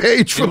Jimmy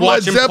Page from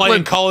Led Zeppelin.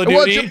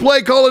 Watch him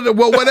play Call of Duty.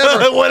 Well,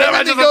 whatever. Whatever.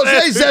 And he goes,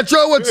 hey,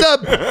 Zetro, what's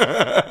up?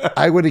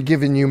 I would have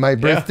given you my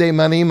birthday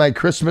money, my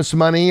Christmas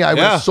money. I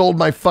would have sold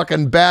my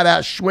fucking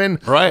badass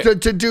Schwinn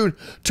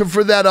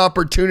for that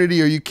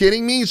opportunity. Are you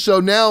kidding me?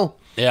 So now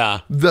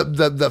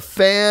the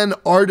fan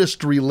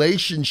artist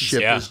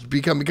relationship has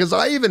become, because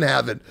I even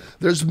have it.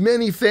 There's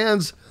many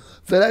fans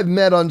that I've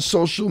met on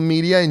social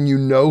media, and you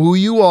know who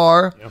you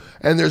are.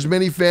 And there's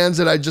many fans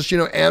that I just,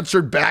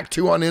 answered back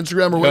to on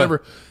Instagram or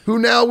whatever, who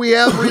now we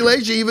have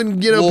relation, even,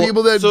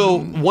 people that. So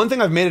one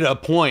thing I've made it a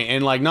point,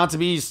 and like, not to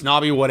be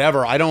snobby,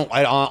 whatever,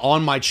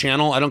 on my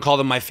channel, I don't call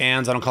them my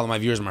fans, I don't call them my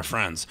viewers, my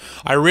friends.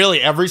 I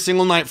really, every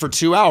single night for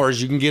 2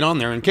 hours, you can get on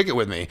there and kick it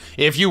with me.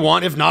 If you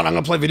want, if not, I'm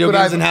going to play video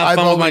games and have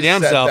fun with my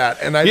damn self.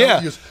 And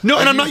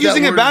I'm not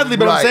using it badly,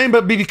 but I'm saying,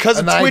 but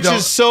because Twitch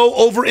is so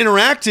over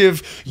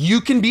interactive, you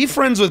can be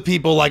friends with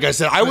people. Like I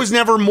said, I was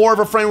never more of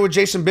a friend with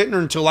Jason Bittner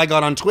until I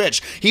got on Twitch.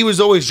 He was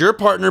always your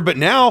partner, but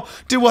now,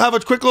 dude, we'll have a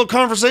quick little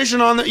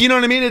conversation on that. You know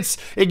what I mean?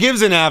 It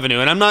gives an avenue,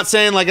 and I'm not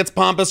saying like it's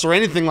pompous or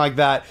anything like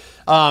that.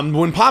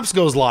 When Pops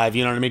goes live,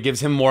 you know what I mean? It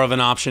gives him more of an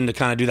option to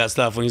kind of do that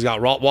stuff when he's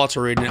got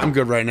Walter reading it. I'm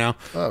good right now.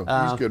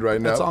 Oh, he's good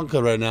right now. It's all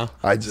good right now.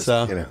 I just,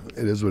 it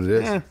is what it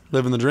is.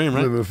 Living the dream,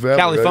 right? Living forever,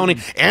 California,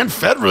 right? And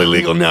federally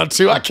legal now,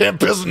 too. I can't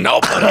piss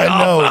nobody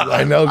off.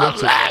 I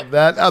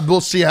know.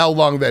 We'll see how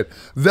long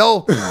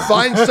they'll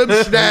find some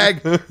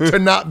snag to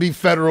not be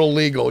federal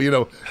legal.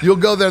 You'll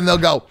go there and they'll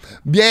go,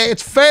 yeah,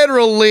 it's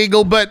federal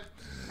legal, but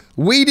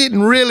we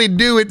didn't really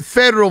do it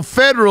federal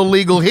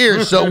legal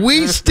here, so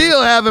we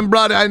still haven't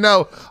brought it. I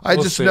know. I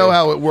just know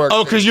how it works.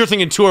 Oh, because you're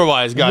thinking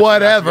tour-wise.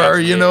 Whatever,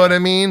 you know what I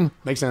mean?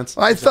 Makes sense.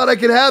 I thought I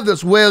could have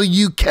this. Well,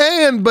 you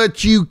can,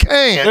 but you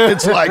can't.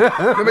 It's like,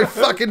 how many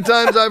fucking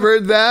times I've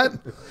heard that?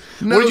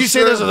 No, what did you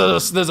say? sir.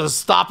 There's a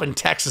stop in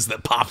Texas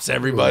that pops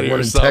everybody. One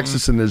or in something.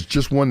 Texas, and there's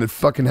just one that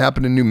fucking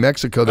happened in New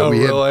Mexico that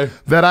really?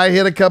 hit. That I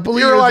hit a couple of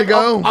years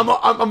ago.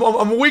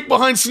 I'm a week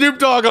behind Snoop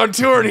Dogg on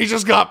tour, and he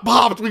just got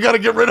popped. We got to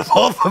get rid of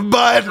all the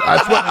bud.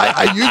 That's what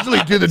I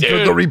usually do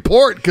the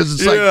report, because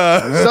it's like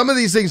some of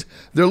these things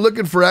they're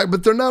looking for,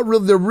 but they're not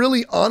really. They're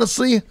really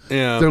honestly,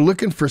 they're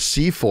looking for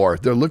C4.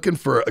 They're looking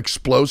for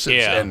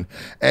explosives,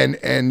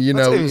 and you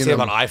know. That's what you say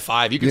about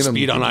I-5. You can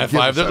speed on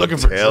I-5. They're looking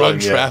for drug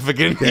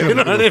trafficking. You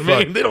know what I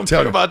mean? They don't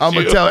care about you. I'm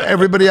gonna tell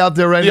everybody out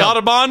there right now. The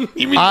Audubon?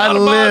 You mean I the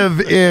Audubon? live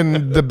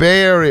in the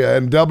Bay Area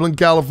in Dublin,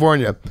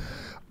 California.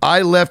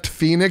 I left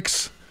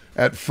Phoenix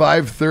at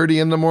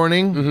 5:30 in the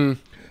morning,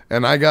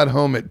 and I got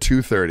home at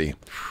 2:30.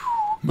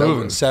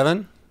 Moving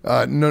 7?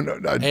 No.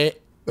 8?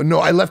 No,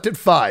 I left at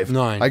 5.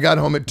 9. I got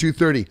home at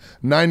 2:30.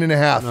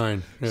 9.5.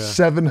 9. Yeah.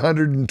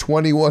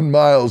 721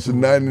 miles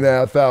in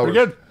 9.5 hours. Pretty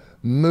good.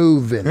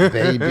 Moving,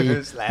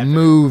 baby.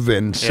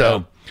 Moving.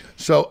 So,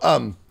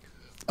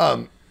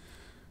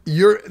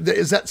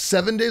 is that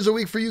 7 days a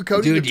week for you,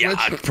 Cody? Dude, yeah,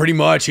 pretty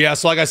much. Yeah.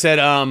 So like I said,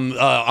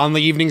 on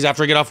the evenings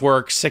after I get off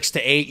work, 6 to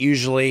 8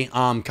 usually,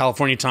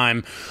 California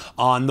time.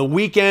 On the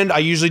weekend, I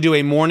usually do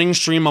a morning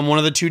stream on one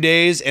of the 2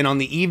 days, and on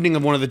the evening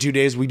of one of the 2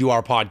 days, we do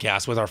our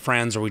podcast with our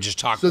friends, or we just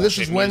talk. So this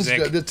is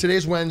Wednesday.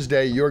 Today's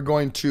Wednesday. You're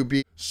going to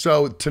be.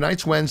 So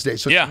tonight's Wednesday.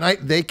 So tonight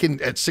they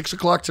can at 6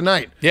 o'clock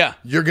tonight. Yeah.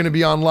 You're going to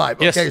be on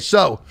live. Yes. Okay.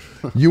 So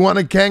you want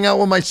to hang out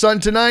with my son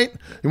tonight?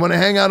 You want to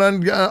hang out on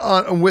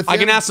with him? I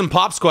can ask some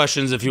pops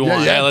questions if you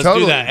want. Yeah, let's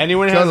totally, do that.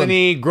 Anyone has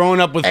any growing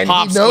up with pops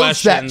questions? And he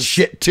knows that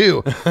shit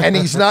too, and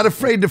he's not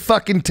afraid to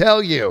fucking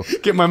tell you.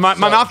 My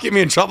mouth get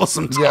me in trouble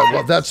sometimes. Yeah,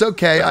 well, that's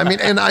okay. I mean,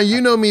 and you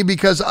know me,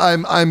 because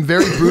I'm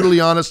very brutally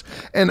honest,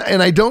 and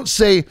I don't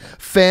say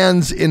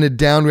fans in a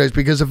downgrade,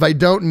 because if I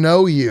don't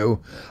know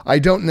you, I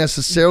don't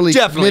necessarily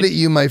commit at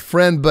you, my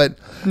friend. But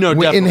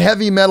in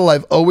heavy metal,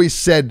 I've always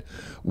said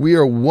we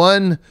are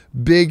one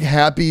big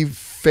happy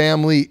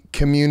family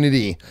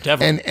community.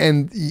 Definitely.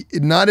 And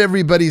not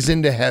everybody's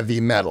into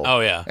heavy metal. Oh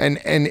yeah. And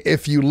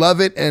if you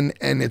love it and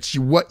it's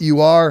what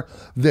you are,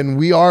 then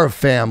we are a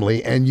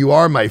family, and you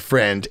are my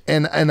friend.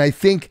 And I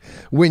think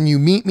when you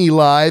meet me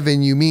live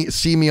and you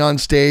see me on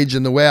stage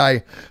and the way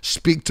I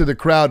speak to the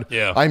crowd,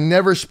 I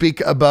never speak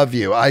above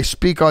you. I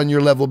speak on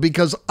your level,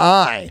 because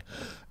I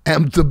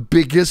am the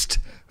biggest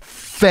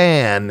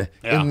fan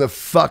in the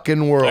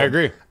fucking world. I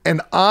agree.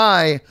 And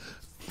I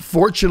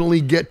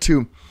fortunately get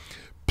to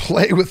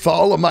play with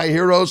all of my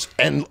heroes,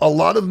 and a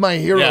lot of my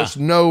heroes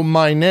know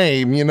my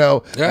name, you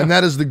know, and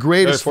that is the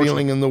greatest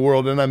feeling in the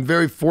world, and I'm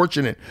very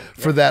fortunate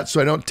for that,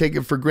 so I don't take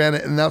it for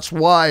granted, and that's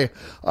why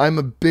I'm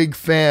a big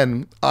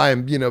fan.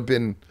 I'm,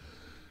 been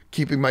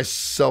keeping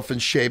myself in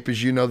shape,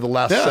 as you know, the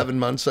last 7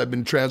 months I've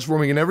been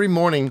transforming, and every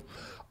morning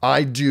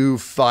I do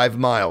 5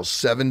 miles,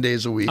 7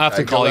 days a week. I have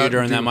to call you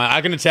during that mile. I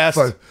can attest.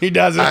 He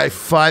does it.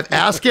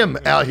 Ask him.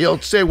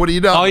 He'll say, "What are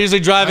you doing?" I'll usually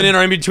driving in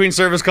or in between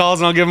service calls,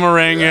 and I'll give him a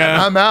ring.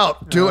 Yeah, I'm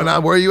out doing.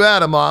 Where are you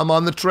at? I'm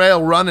on the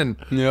trail running.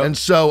 Yep. And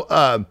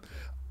so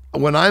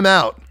when I'm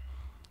out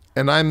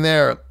and I'm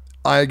there,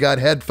 I got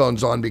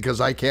headphones on,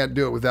 because I can't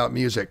do it without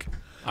music.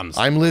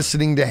 I'm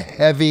listening to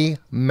heavy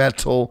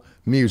metal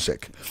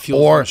music,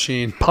 or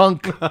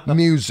punk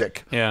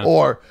music,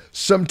 or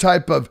some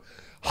type of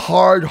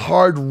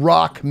hard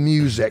rock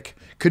music.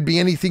 Could be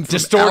anything from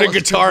distorted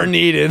guitar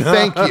needed.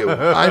 Thank you.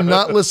 I'm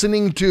not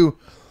listening to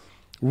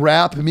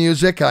rap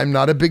music. I'm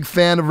not a big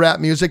fan of rap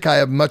music. I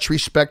have much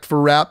respect for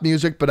rap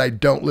music, but I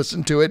don't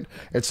listen to it.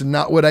 It's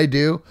not what I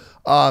do.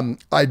 I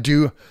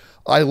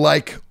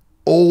like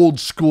old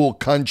school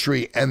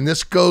country, and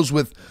this goes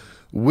with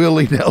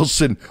Willie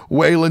Nelson,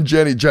 Waylon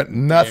Jennings,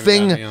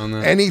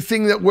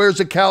 anything that wears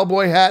a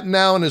cowboy hat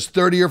now and is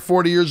 30 or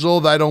 40 years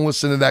old, I don't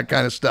listen to that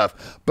kind of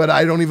stuff. But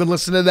I don't even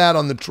listen to that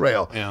on the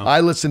trail. I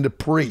listen to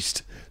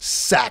Priest,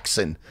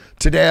 Saxon.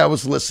 Today I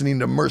was listening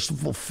to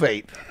Merciful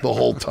Fate the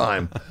whole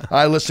time.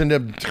 I'll listen to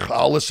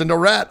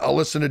Rat. I'll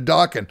listen to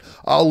Dokken.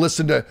 I'll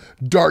listen to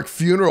Dark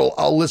Funeral.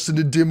 I'll listen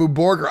to Dimmu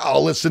Borgir.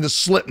 I'll listen to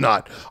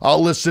Slipknot.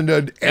 I'll listen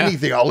to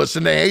anything. I'll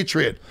listen to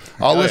Hatriot.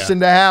 I'll listen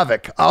to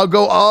Havoc. I'll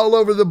go all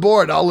over the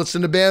board. I'll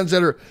listen to bands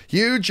that are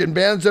huge and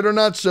bands that are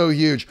not so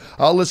huge.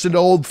 I'll listen to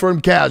Old Firm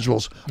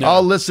Casuals.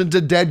 I'll listen to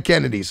Dead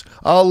Kennedys.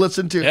 I'll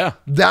listen to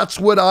that's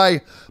what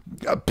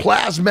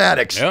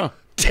Plasmatics.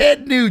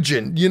 Ted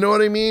Nugent, you know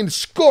what I mean?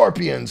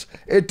 Scorpions.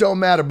 It don't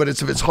matter, but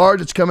if it's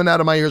hard, it's coming out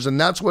of my ears, and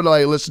that's what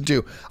I listen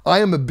to. I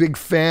am a big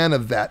fan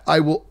of that.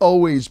 I will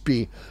always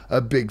be a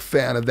big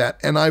fan of that,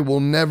 and I will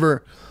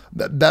never.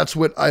 That's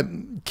what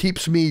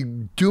keeps me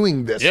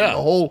doing this. Yeah, the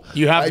whole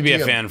you have to be a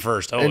fan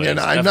first. Always, and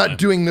I'm not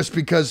doing this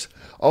because,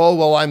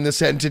 I'm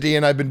this entity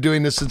and I've been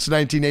doing this since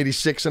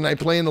 1986 and I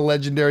play in a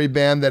legendary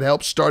band that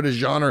helped start a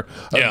genre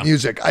of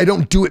music. I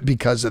don't do it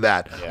because of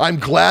that. I'm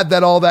glad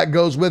that all that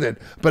goes with it,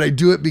 but I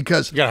do it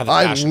because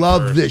I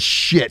love this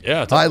shit.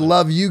 Yeah, totally. I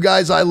love you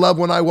guys. I love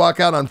when I walk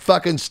out on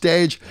fucking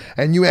stage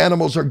and you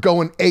animals are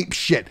going ape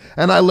shit.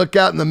 And I look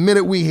out, and the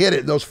minute we hit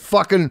it, those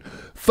fucking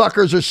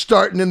fuckers are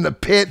starting in the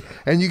pit,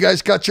 and you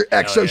guys got your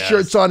EXO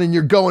shirts on, and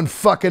you're going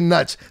fucking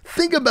nuts.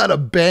 Think about a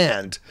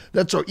band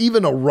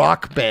even a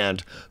rock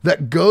band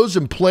that goes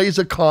and plays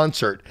a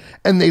concert,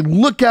 and they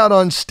look out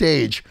on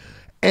stage,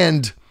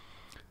 and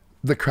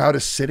the crowd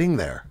is sitting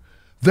there.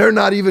 They're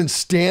not even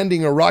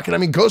standing or rocking. I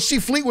mean, go see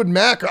Fleetwood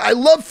Mac. I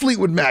love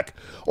Fleetwood Mac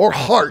or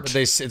Heart.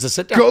 It's a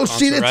sit down. Go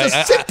see it. It's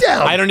a sit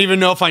down. I don't even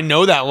know if I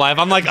know that live.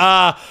 I'm like,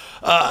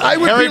 I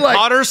would Harry be like,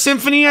 Potter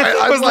Symphony, I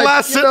think was the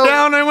last sit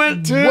down I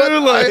went to.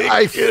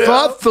 I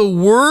thought the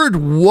word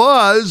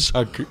was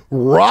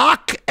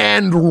rock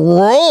and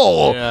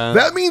roll. Yeah.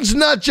 That means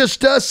not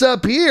just us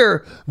up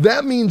here.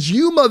 That means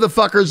you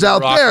motherfuckers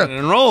out there.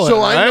 And rolling,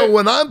 so I know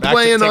when I'm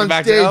playing on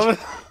stage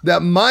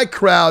that my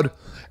crowd,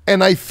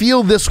 and I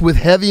feel this with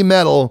heavy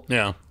metal,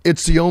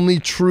 it's the only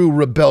true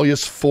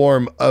rebellious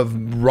form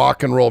of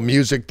rock and roll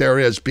music there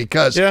is,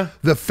 because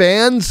the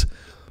fans,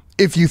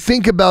 if you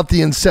think about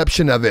the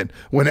inception of it,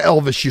 when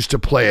Elvis used to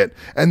play it,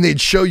 and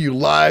they'd show you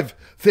live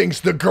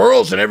things, the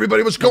girls and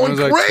everybody was going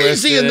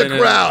crazy in the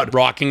crowd.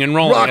 Rocking and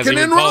rolling. Rocking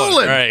and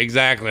rolling. Right,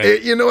 exactly.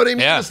 You know what I mean?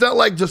 Yeah. It's not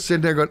like just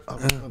sitting there going,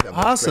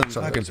 awesome.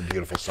 That's a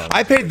beautiful song.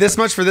 I paid this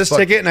much for this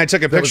ticket, and I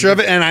took a picture of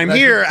it, and I'm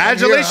here.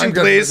 Adulation,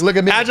 please. Look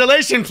at me.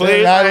 Adulation,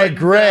 please. I look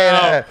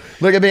great.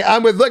 Look at me.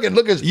 I'm with, look,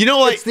 you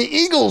know, like, it's the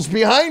Eagles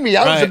behind me.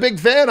 I was a big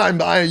fan.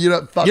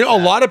 A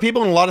lot of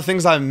people and a lot of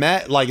things I've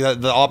met, like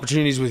the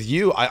opportunities with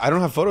you, I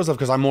don't have photos of,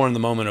 because I'm more in the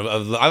moment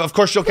of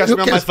course, you'll catch me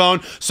on my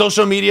phone.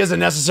 Social media is a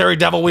necessary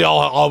devil. We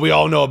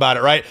all know about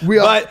it, right?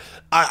 But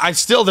I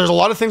still, there's a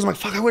lot of things I'm like,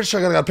 fuck, I wish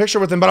I got a picture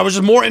with him, but I was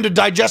just more into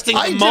digesting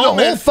the moment. I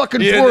did a whole fucking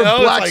tour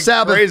of Black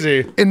Sabbath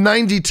in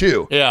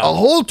 '92. Yeah. A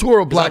whole tour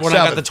of Black Sabbath.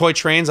 When I got the toy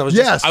trains, I was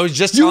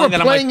just you were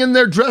playing in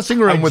their dressing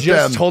room with them.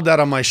 I just told that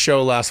on my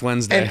show last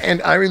Wednesday.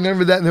 And I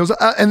remember that, and there was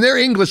and their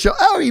English show,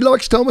 he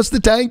likes Thomas the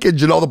Tank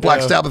Engine, and all the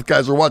Black Sabbath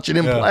guys were watching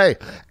him play.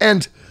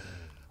 And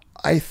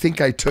I think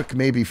I took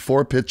maybe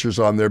 4 pictures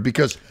on there,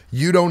 because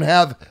you don't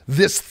have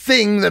this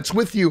thing that's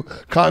with you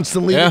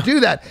constantly to do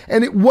that.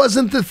 And it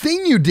wasn't the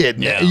thing you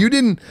did. Yeah. You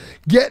didn't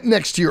get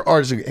next to your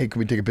artist and, hey, can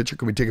we take a picture?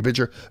 Can we take a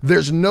picture?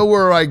 There's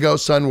nowhere I go,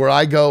 son, where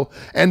I go.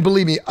 And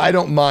believe me, I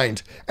don't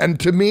mind. And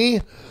to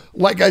me,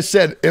 like I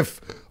said, if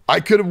I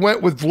could have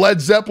went with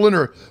Led Zeppelin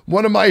or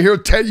one of my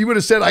heroes, Ted, you would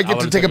have said, I get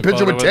to take a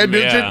picture with Ted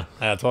Nugent.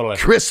 Yeah, totally.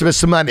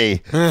 Christmas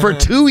money for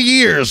 2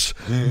 years.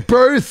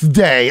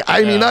 Birthday.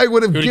 I mean, I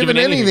would have given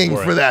anything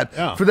for that.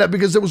 Yeah. For that,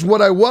 because it was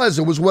what I was.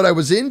 It was what I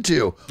was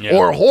into. Yeah.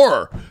 Or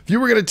horror. If you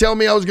were going to tell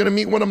me I was going to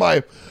meet one of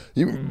my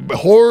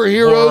horror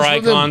heroes. Horror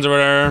icons or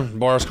whatever.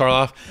 Boris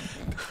Karloff.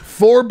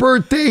 4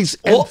 birthdays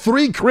and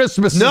 3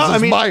 Christmases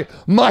is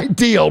my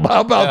deal.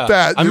 How about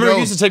that? I remember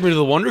you used to take me to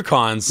the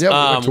WonderCons.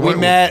 Yeah, we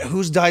met.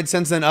 Who's died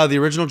since then? The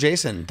original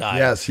Jason died.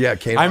 Yes,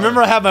 came I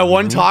remember I had my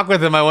one talk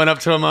with him. I went up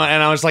to him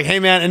and I was like, hey,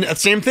 man, and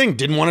same thing.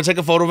 Didn't want to take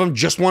a photo of him.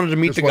 Just wanted to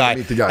meet the guy.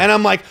 And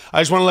I'm like,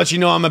 I just want to let you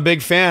know I'm a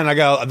big fan. I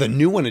go, the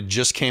new one had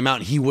just came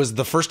out. He was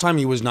the first time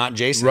he was not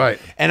Jason. Right.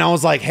 And I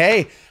was like,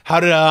 hey,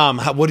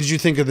 what did you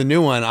think of the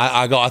new one?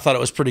 I go, I thought it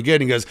was pretty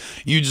good. And he goes,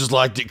 you just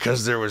liked it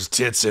because there was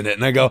tits in it.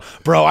 And I go,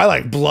 bro, I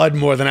like blood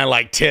more than I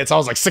like tits. I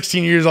was like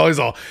 16 years old. He's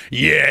all,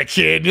 yeah,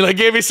 kid. He like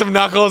gave me some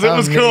knuckles. It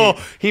was cool.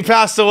 He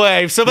passed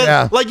away. So,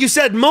 but like you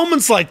said,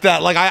 moments like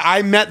that. Like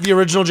I met the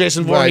original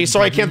Jason Voorhees.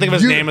 Sorry, I can't think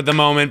of his name at the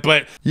moment.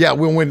 But yeah,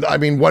 when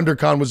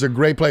WonderCon was a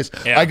great place.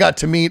 Yeah. I got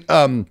to meet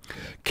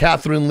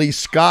Catherine Lee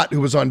Scott, who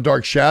was on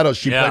Dark Shadows.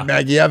 She played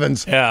Maggie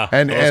Evans. Yeah,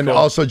 and cool.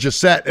 Also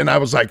Gisette. And I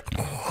was like,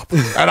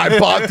 and I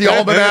bought the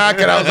almanac,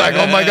 and I was like,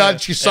 oh my God,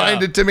 she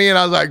signed it to me, and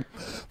I was like,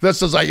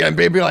 this is like, and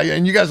baby, like,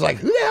 and you guys are like,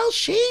 who the hell's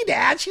she,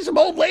 Dad? She's an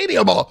old lady.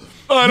 I'm all,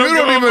 you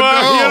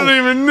don't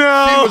even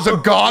know. She was a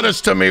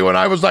goddess to me when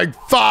I was like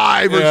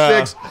 5 or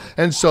 6,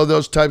 and so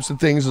those types of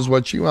things is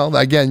what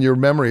again, your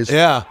memories.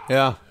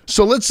 Yeah.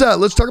 So let's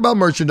talk about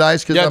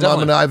merchandise, because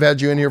I've had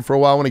you in here for a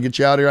while. I want to get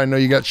you out here. I know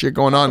you got shit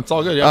going on. It's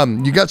all good. Yeah.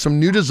 You got some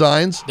new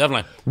designs.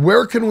 Definitely.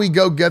 Where can we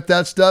go get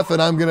that stuff?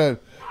 And I'm gonna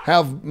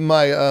have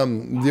my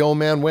the old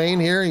man Wayne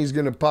here. He's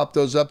gonna pop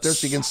those up there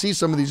so you can see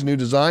some of these new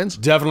designs.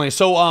 Definitely.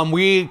 So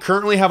we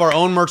currently have our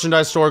own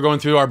merchandise store going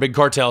through our Big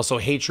Cartel. So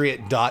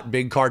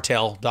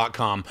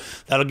hatriot.bigcartel.com.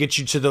 That'll get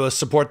you to the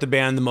support the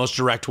band the most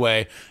direct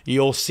way.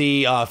 You'll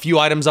see a few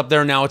items up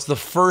there now. It's the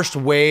first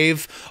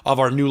wave of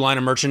our new line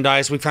of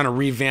merchandise. We kind of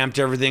revamped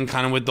everything,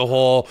 kind of with the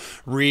whole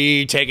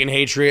taking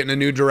Hatriot in a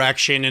new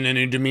direction and a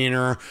new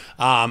demeanor.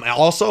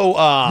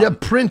 Also,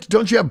 print.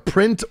 Don't you have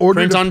print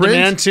order? Print on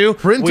demand too.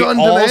 Print on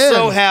demand.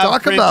 Also have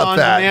talk print about on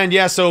that. demand.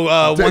 Yeah, so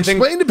one thing.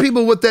 Explain to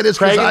people what that is,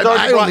 because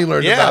I only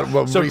learned about it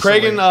recently.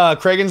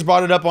 Cragen's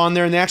brought it up on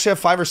there, and they actually have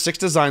 5 or 6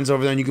 designs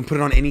over there, and you can put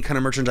it on any kind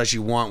of merchandise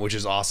you want, which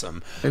is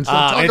awesome. And so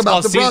talk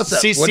about the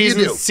process. What do you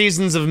do?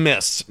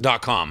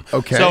 Seasonsofmist.com.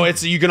 Okay. So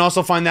you can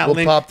also find that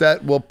link. We'll pop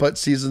that. We'll put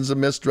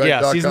seasonsofmist.com.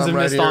 Yeah, Seasons of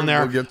Mist on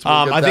there. We'll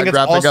I think it's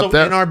also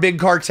in our Big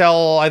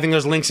Cartel. I think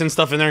there's links and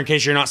stuff in there in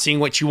case you're not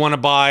seeing what you want to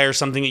buy or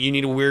something that you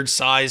need a weird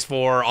size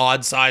for,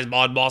 odd size,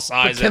 oddball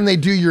size. But can they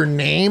do your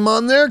name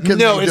on there?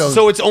 No,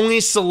 it's only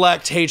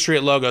select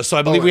Hatriot logos. So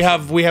I believe we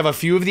have a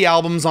few of the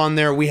albums on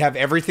there. We have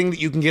everything that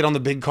you can get on the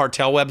Big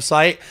Cartel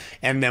website,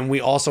 and then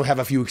we also have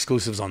a few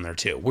exclusives on there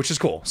too, which is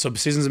cool. So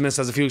Seasons of Mist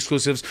has a few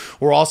exclusives.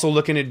 We're also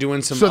looking at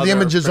doing some. So the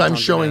images I'm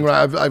showing,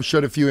 I've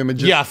showed a few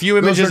images. Yeah, a few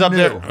images up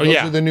there. Those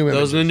are the new images.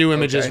 Those are the new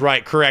images,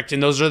 right? Correct.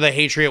 And those are the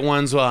Hatriot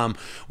ones.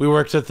 We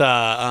worked with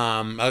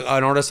an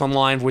artist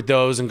online with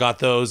those and got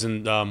those,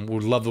 and we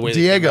love the way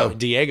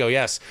Diego,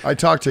 yes. I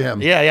talked to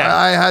him.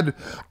 Yeah.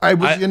 I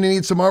was going to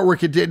need some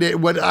artwork. It did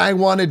what I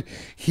wanted.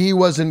 He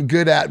wasn't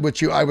good at,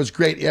 which I was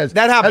great. That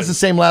happened. That's the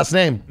same last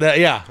name.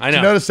 Yeah, I know. Did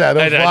you notice that?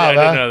 I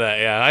didn't know that.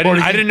 Yeah,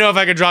 I didn't know if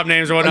I could drop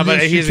names or whatnot.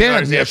 But he's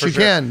yes, you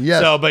can.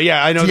 Yes. So, but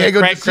yeah, I know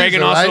Diego that Craig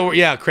also. Right?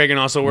 Yeah, Craig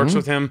also works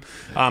with him.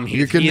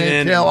 You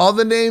can tell all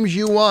the names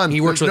you want.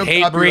 He works with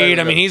Hatebreed.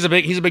 I mean, he's a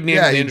big name.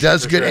 Yeah, he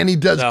does good, and he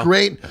does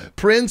great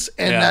prints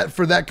and that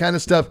for that kind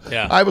of stuff.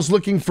 Yeah. I was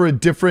looking for a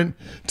different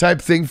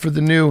type thing for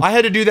the new. I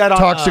had to do that on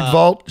Toxic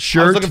Vault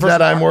shirt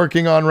that I'm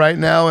working on right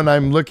now, and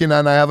I'm looking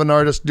on. I have an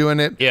artist doing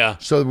it. Yeah.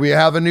 So we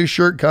have a new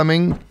shirt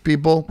coming,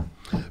 people.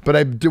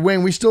 But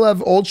Dwayne, we still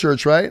have old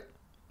shirts, right?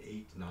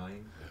 8,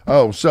 9.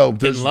 Oh, so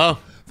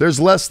there's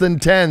less than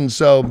 10.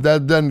 So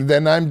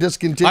then I'm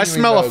discontinuing. I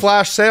smell a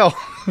flash sale.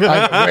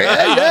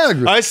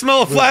 I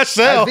smell a flash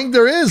sale. I think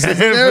there is. Isn't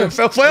there a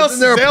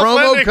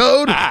promo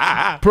code?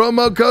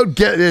 Promo code.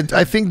 Get it.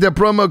 I think the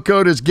promo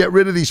code is get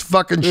rid of these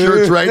fucking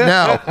shirts right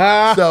now.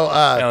 So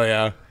hell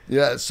yeah.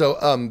 Yeah. So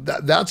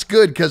that's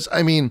good because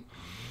I mean,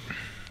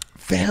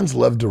 fans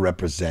love to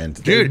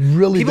represent. Dude,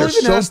 really, they're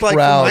so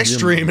proud. My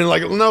stream and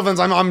like, no offense,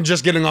 I'm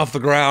just getting off the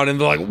ground and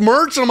they're like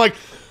merch, and I'm like.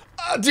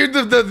 Dude,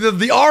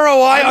 the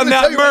ROI on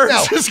that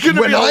merch is going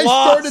to be a loss. When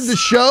I started the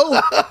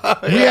show,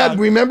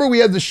 we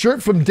had the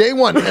shirt from day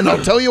one, and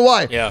I'll tell you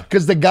why. Yeah.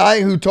 Because the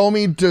guy who told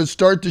me to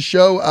start the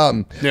show,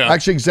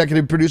 actually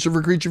executive producer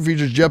for Creature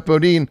Features, Jeff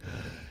Bodine,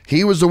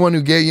 he was the one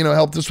who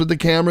helped us with the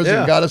cameras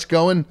and got us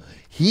going.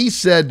 He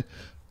said,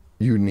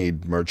 you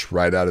need merch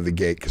right out of the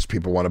gate because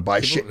people want to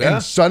buy shit. Yeah.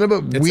 And son of a,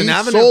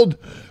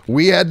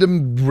 we had to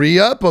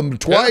re-up them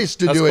twice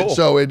to do it.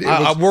 So it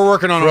was, we're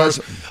working on ours.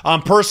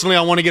 Personally,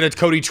 I want to get a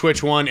Cody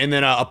Twitch one and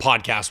then a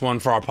podcast one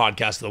for our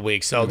podcast of the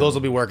week. So those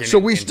will be working. So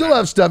we still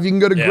have stuff. You can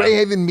go to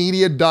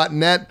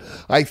greyhavenmedia.net.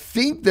 I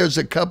think there's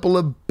a couple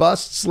of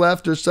busts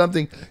left or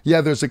something.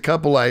 Yeah, there's a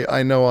couple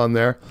I know on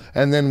there.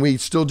 And then we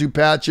still do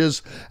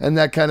patches and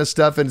that kind of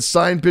stuff and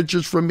signed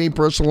pictures from me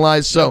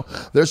personalized. So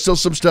there's still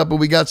some stuff, but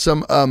we got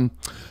some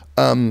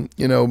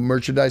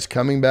merchandise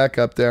coming back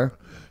up there.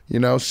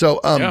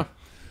 So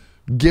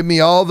give me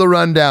all the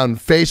rundown.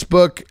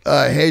 Facebook,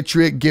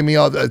 Hatriot, give me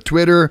all the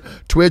Twitter,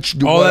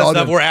 Twitch. All that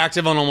stuff. We're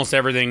active on almost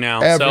everything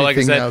now. So like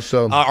I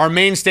said, our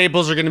main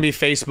staples are going to be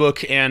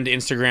Facebook and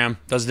Instagram.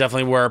 That's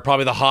definitely where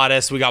probably the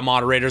hottest. We got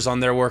moderators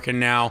on there working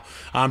now.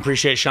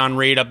 Appreciate Sean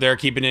Reed up there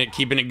keeping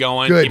it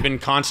going, keeping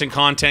constant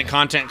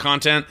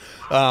content.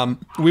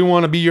 We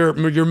want to be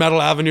your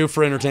metal avenue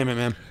for entertainment,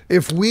 man.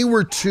 If we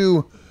were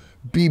to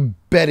be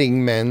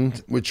betting men,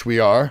 which we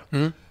are,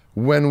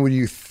 when would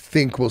you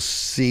think we'll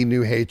see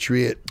new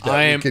Hatriot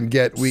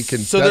that we can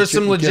so there's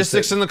some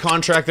logistics in the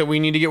contract that we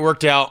need to get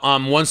worked out.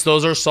 Once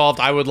those are solved,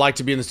 I would like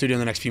to be in the studio in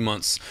the next few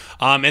months.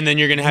 And then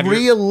you're going to have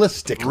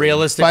realistically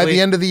by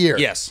the end of the year.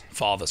 Yes,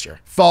 fall this year.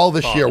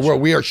 Where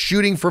we are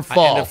shooting for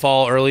fall. End of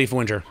fall, early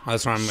winter.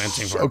 That's what I'm aiming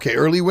for. Okay,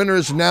 early winter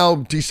is now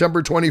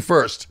December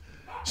 21st.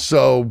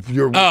 So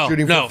you're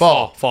shooting for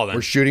fall. Then.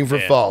 We're shooting for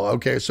fall.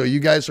 Okay, so you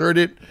guys heard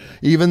it.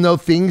 Even though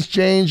things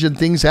change and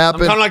things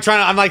happen, I'm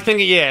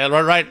thinking,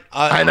 right.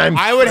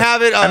 I would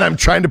have it. And I'm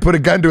trying to put a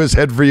gun to his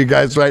head for you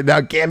guys right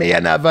now. Give me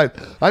enough.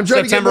 I'm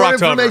trying to get more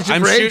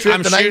information for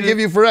Hatriot than I can give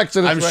you for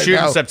Exodus right now. I'm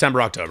shooting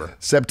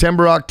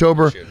September,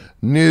 October.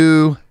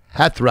 New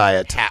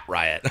Hatriot.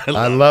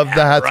 I love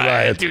the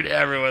Hatriot. Dude,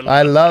 everyone.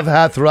 I love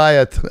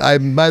Hatriot.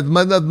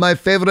 My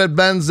favorite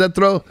band,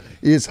 Zetro,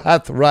 is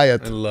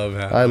Hatriot.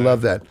 I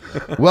love that.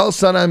 Well,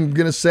 son, I'm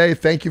going to say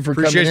thank you for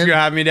coming in. Appreciate you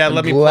having me, Dad.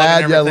 I'm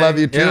glad. I love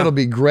you, too. Yeah. It'll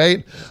be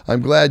great.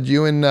 I'm glad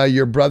you and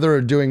your brother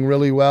are doing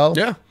really well.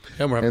 Yeah.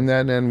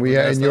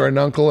 And you're an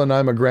uncle and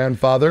I'm a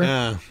grandfather.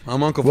 Yeah,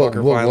 I'm Uncle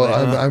Fucker.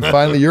 Finally. I'm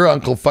finally your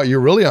Uncle Fucker. You're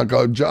really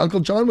Uncle.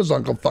 Uncle John was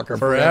Uncle Fucker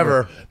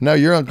forever. No,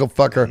 you're Uncle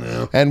Fucker.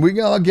 No. And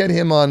I'll get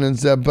him on and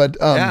stuff. But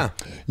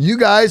you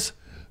guys,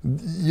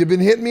 you've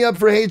been hitting me up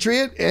for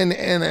Hatriot, and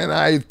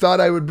I thought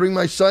I would bring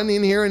my son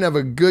in here and have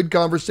a good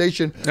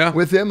conversation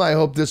with him. I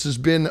hope this has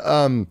been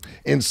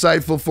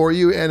insightful for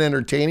you and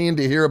entertaining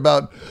to hear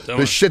about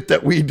the shit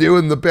that we do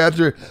in the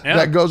banter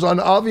that goes on.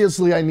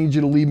 Obviously, I need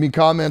you to leave me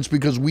comments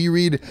because we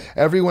read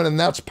everyone, and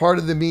that's part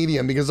of the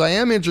medium because I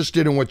am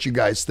interested in what you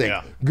guys think,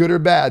 good or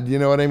bad. You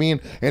know what I mean?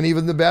 And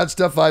even the bad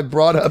stuff I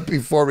brought up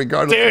before,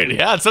 regardless. Dude,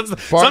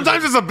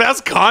 sometimes it's the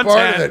best content.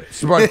 Part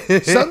of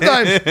it.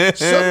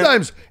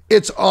 Sometimes.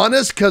 It's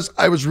honest because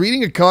I was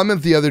reading a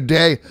comment the other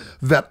day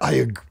that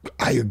I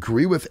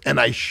agree with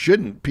and I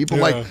shouldn't.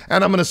 People and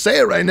I'm going to say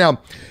it right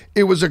now.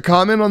 It was a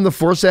comment on the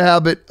Force of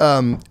Habit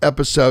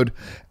episode,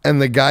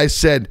 and the guy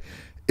said,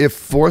 if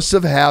Force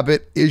of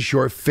Habit is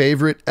your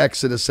favorite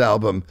Exodus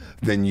album,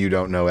 then you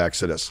don't know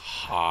Exodus.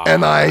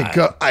 And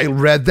I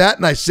read that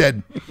and I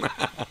said,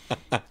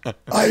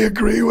 I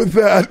agree with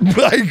that.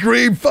 I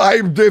agree.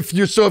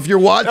 If you're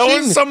watching,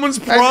 that was someone's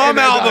prom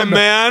album,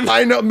 man.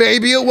 I know,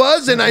 maybe it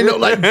was, and I know,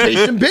 like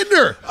Jason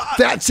Bittner,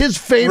 that's his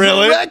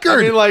favorite record.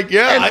 I mean, like,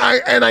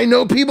 yeah, and I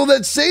know people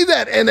that say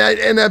that,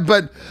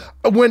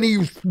 but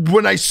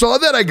when I saw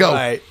that, I go.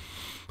 Right.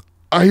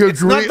 I agree.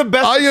 It's not the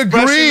best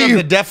expression of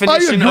the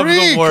definition of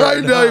the word.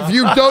 Kinda. If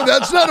you don't,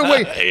 that's not a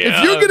way.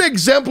 If you're gonna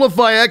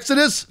exemplify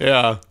Exodus,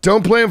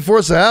 don't play him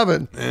Force of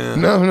Habit. Yeah.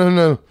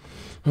 No.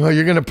 Oh,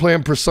 you're gonna play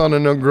him Persona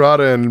non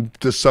grata in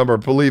this summer,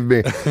 believe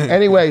me.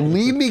 Anyway,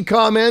 leave me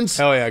comments.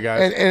 Hell yeah,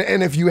 guys.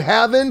 And if you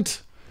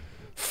haven't,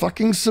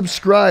 fucking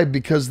subscribe,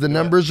 because the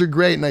numbers are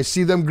great and I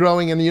see them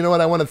growing. And you know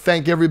what? I want to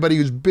thank everybody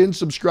who's been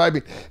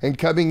subscribing and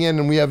coming in.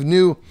 And we have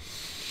new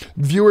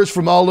viewers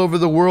from all over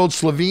the world,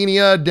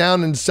 Slovenia,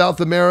 down in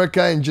South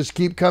America, and just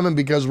keep coming,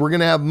 because we're going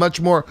to have much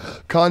more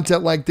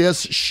content like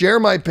this. Share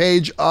my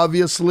page,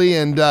 obviously,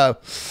 and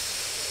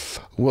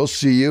we'll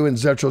see you in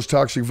Zetro's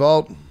Toxic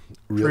Vault.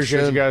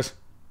 Appreciate you guys.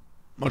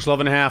 Much love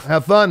and a half.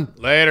 Have fun.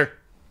 Later.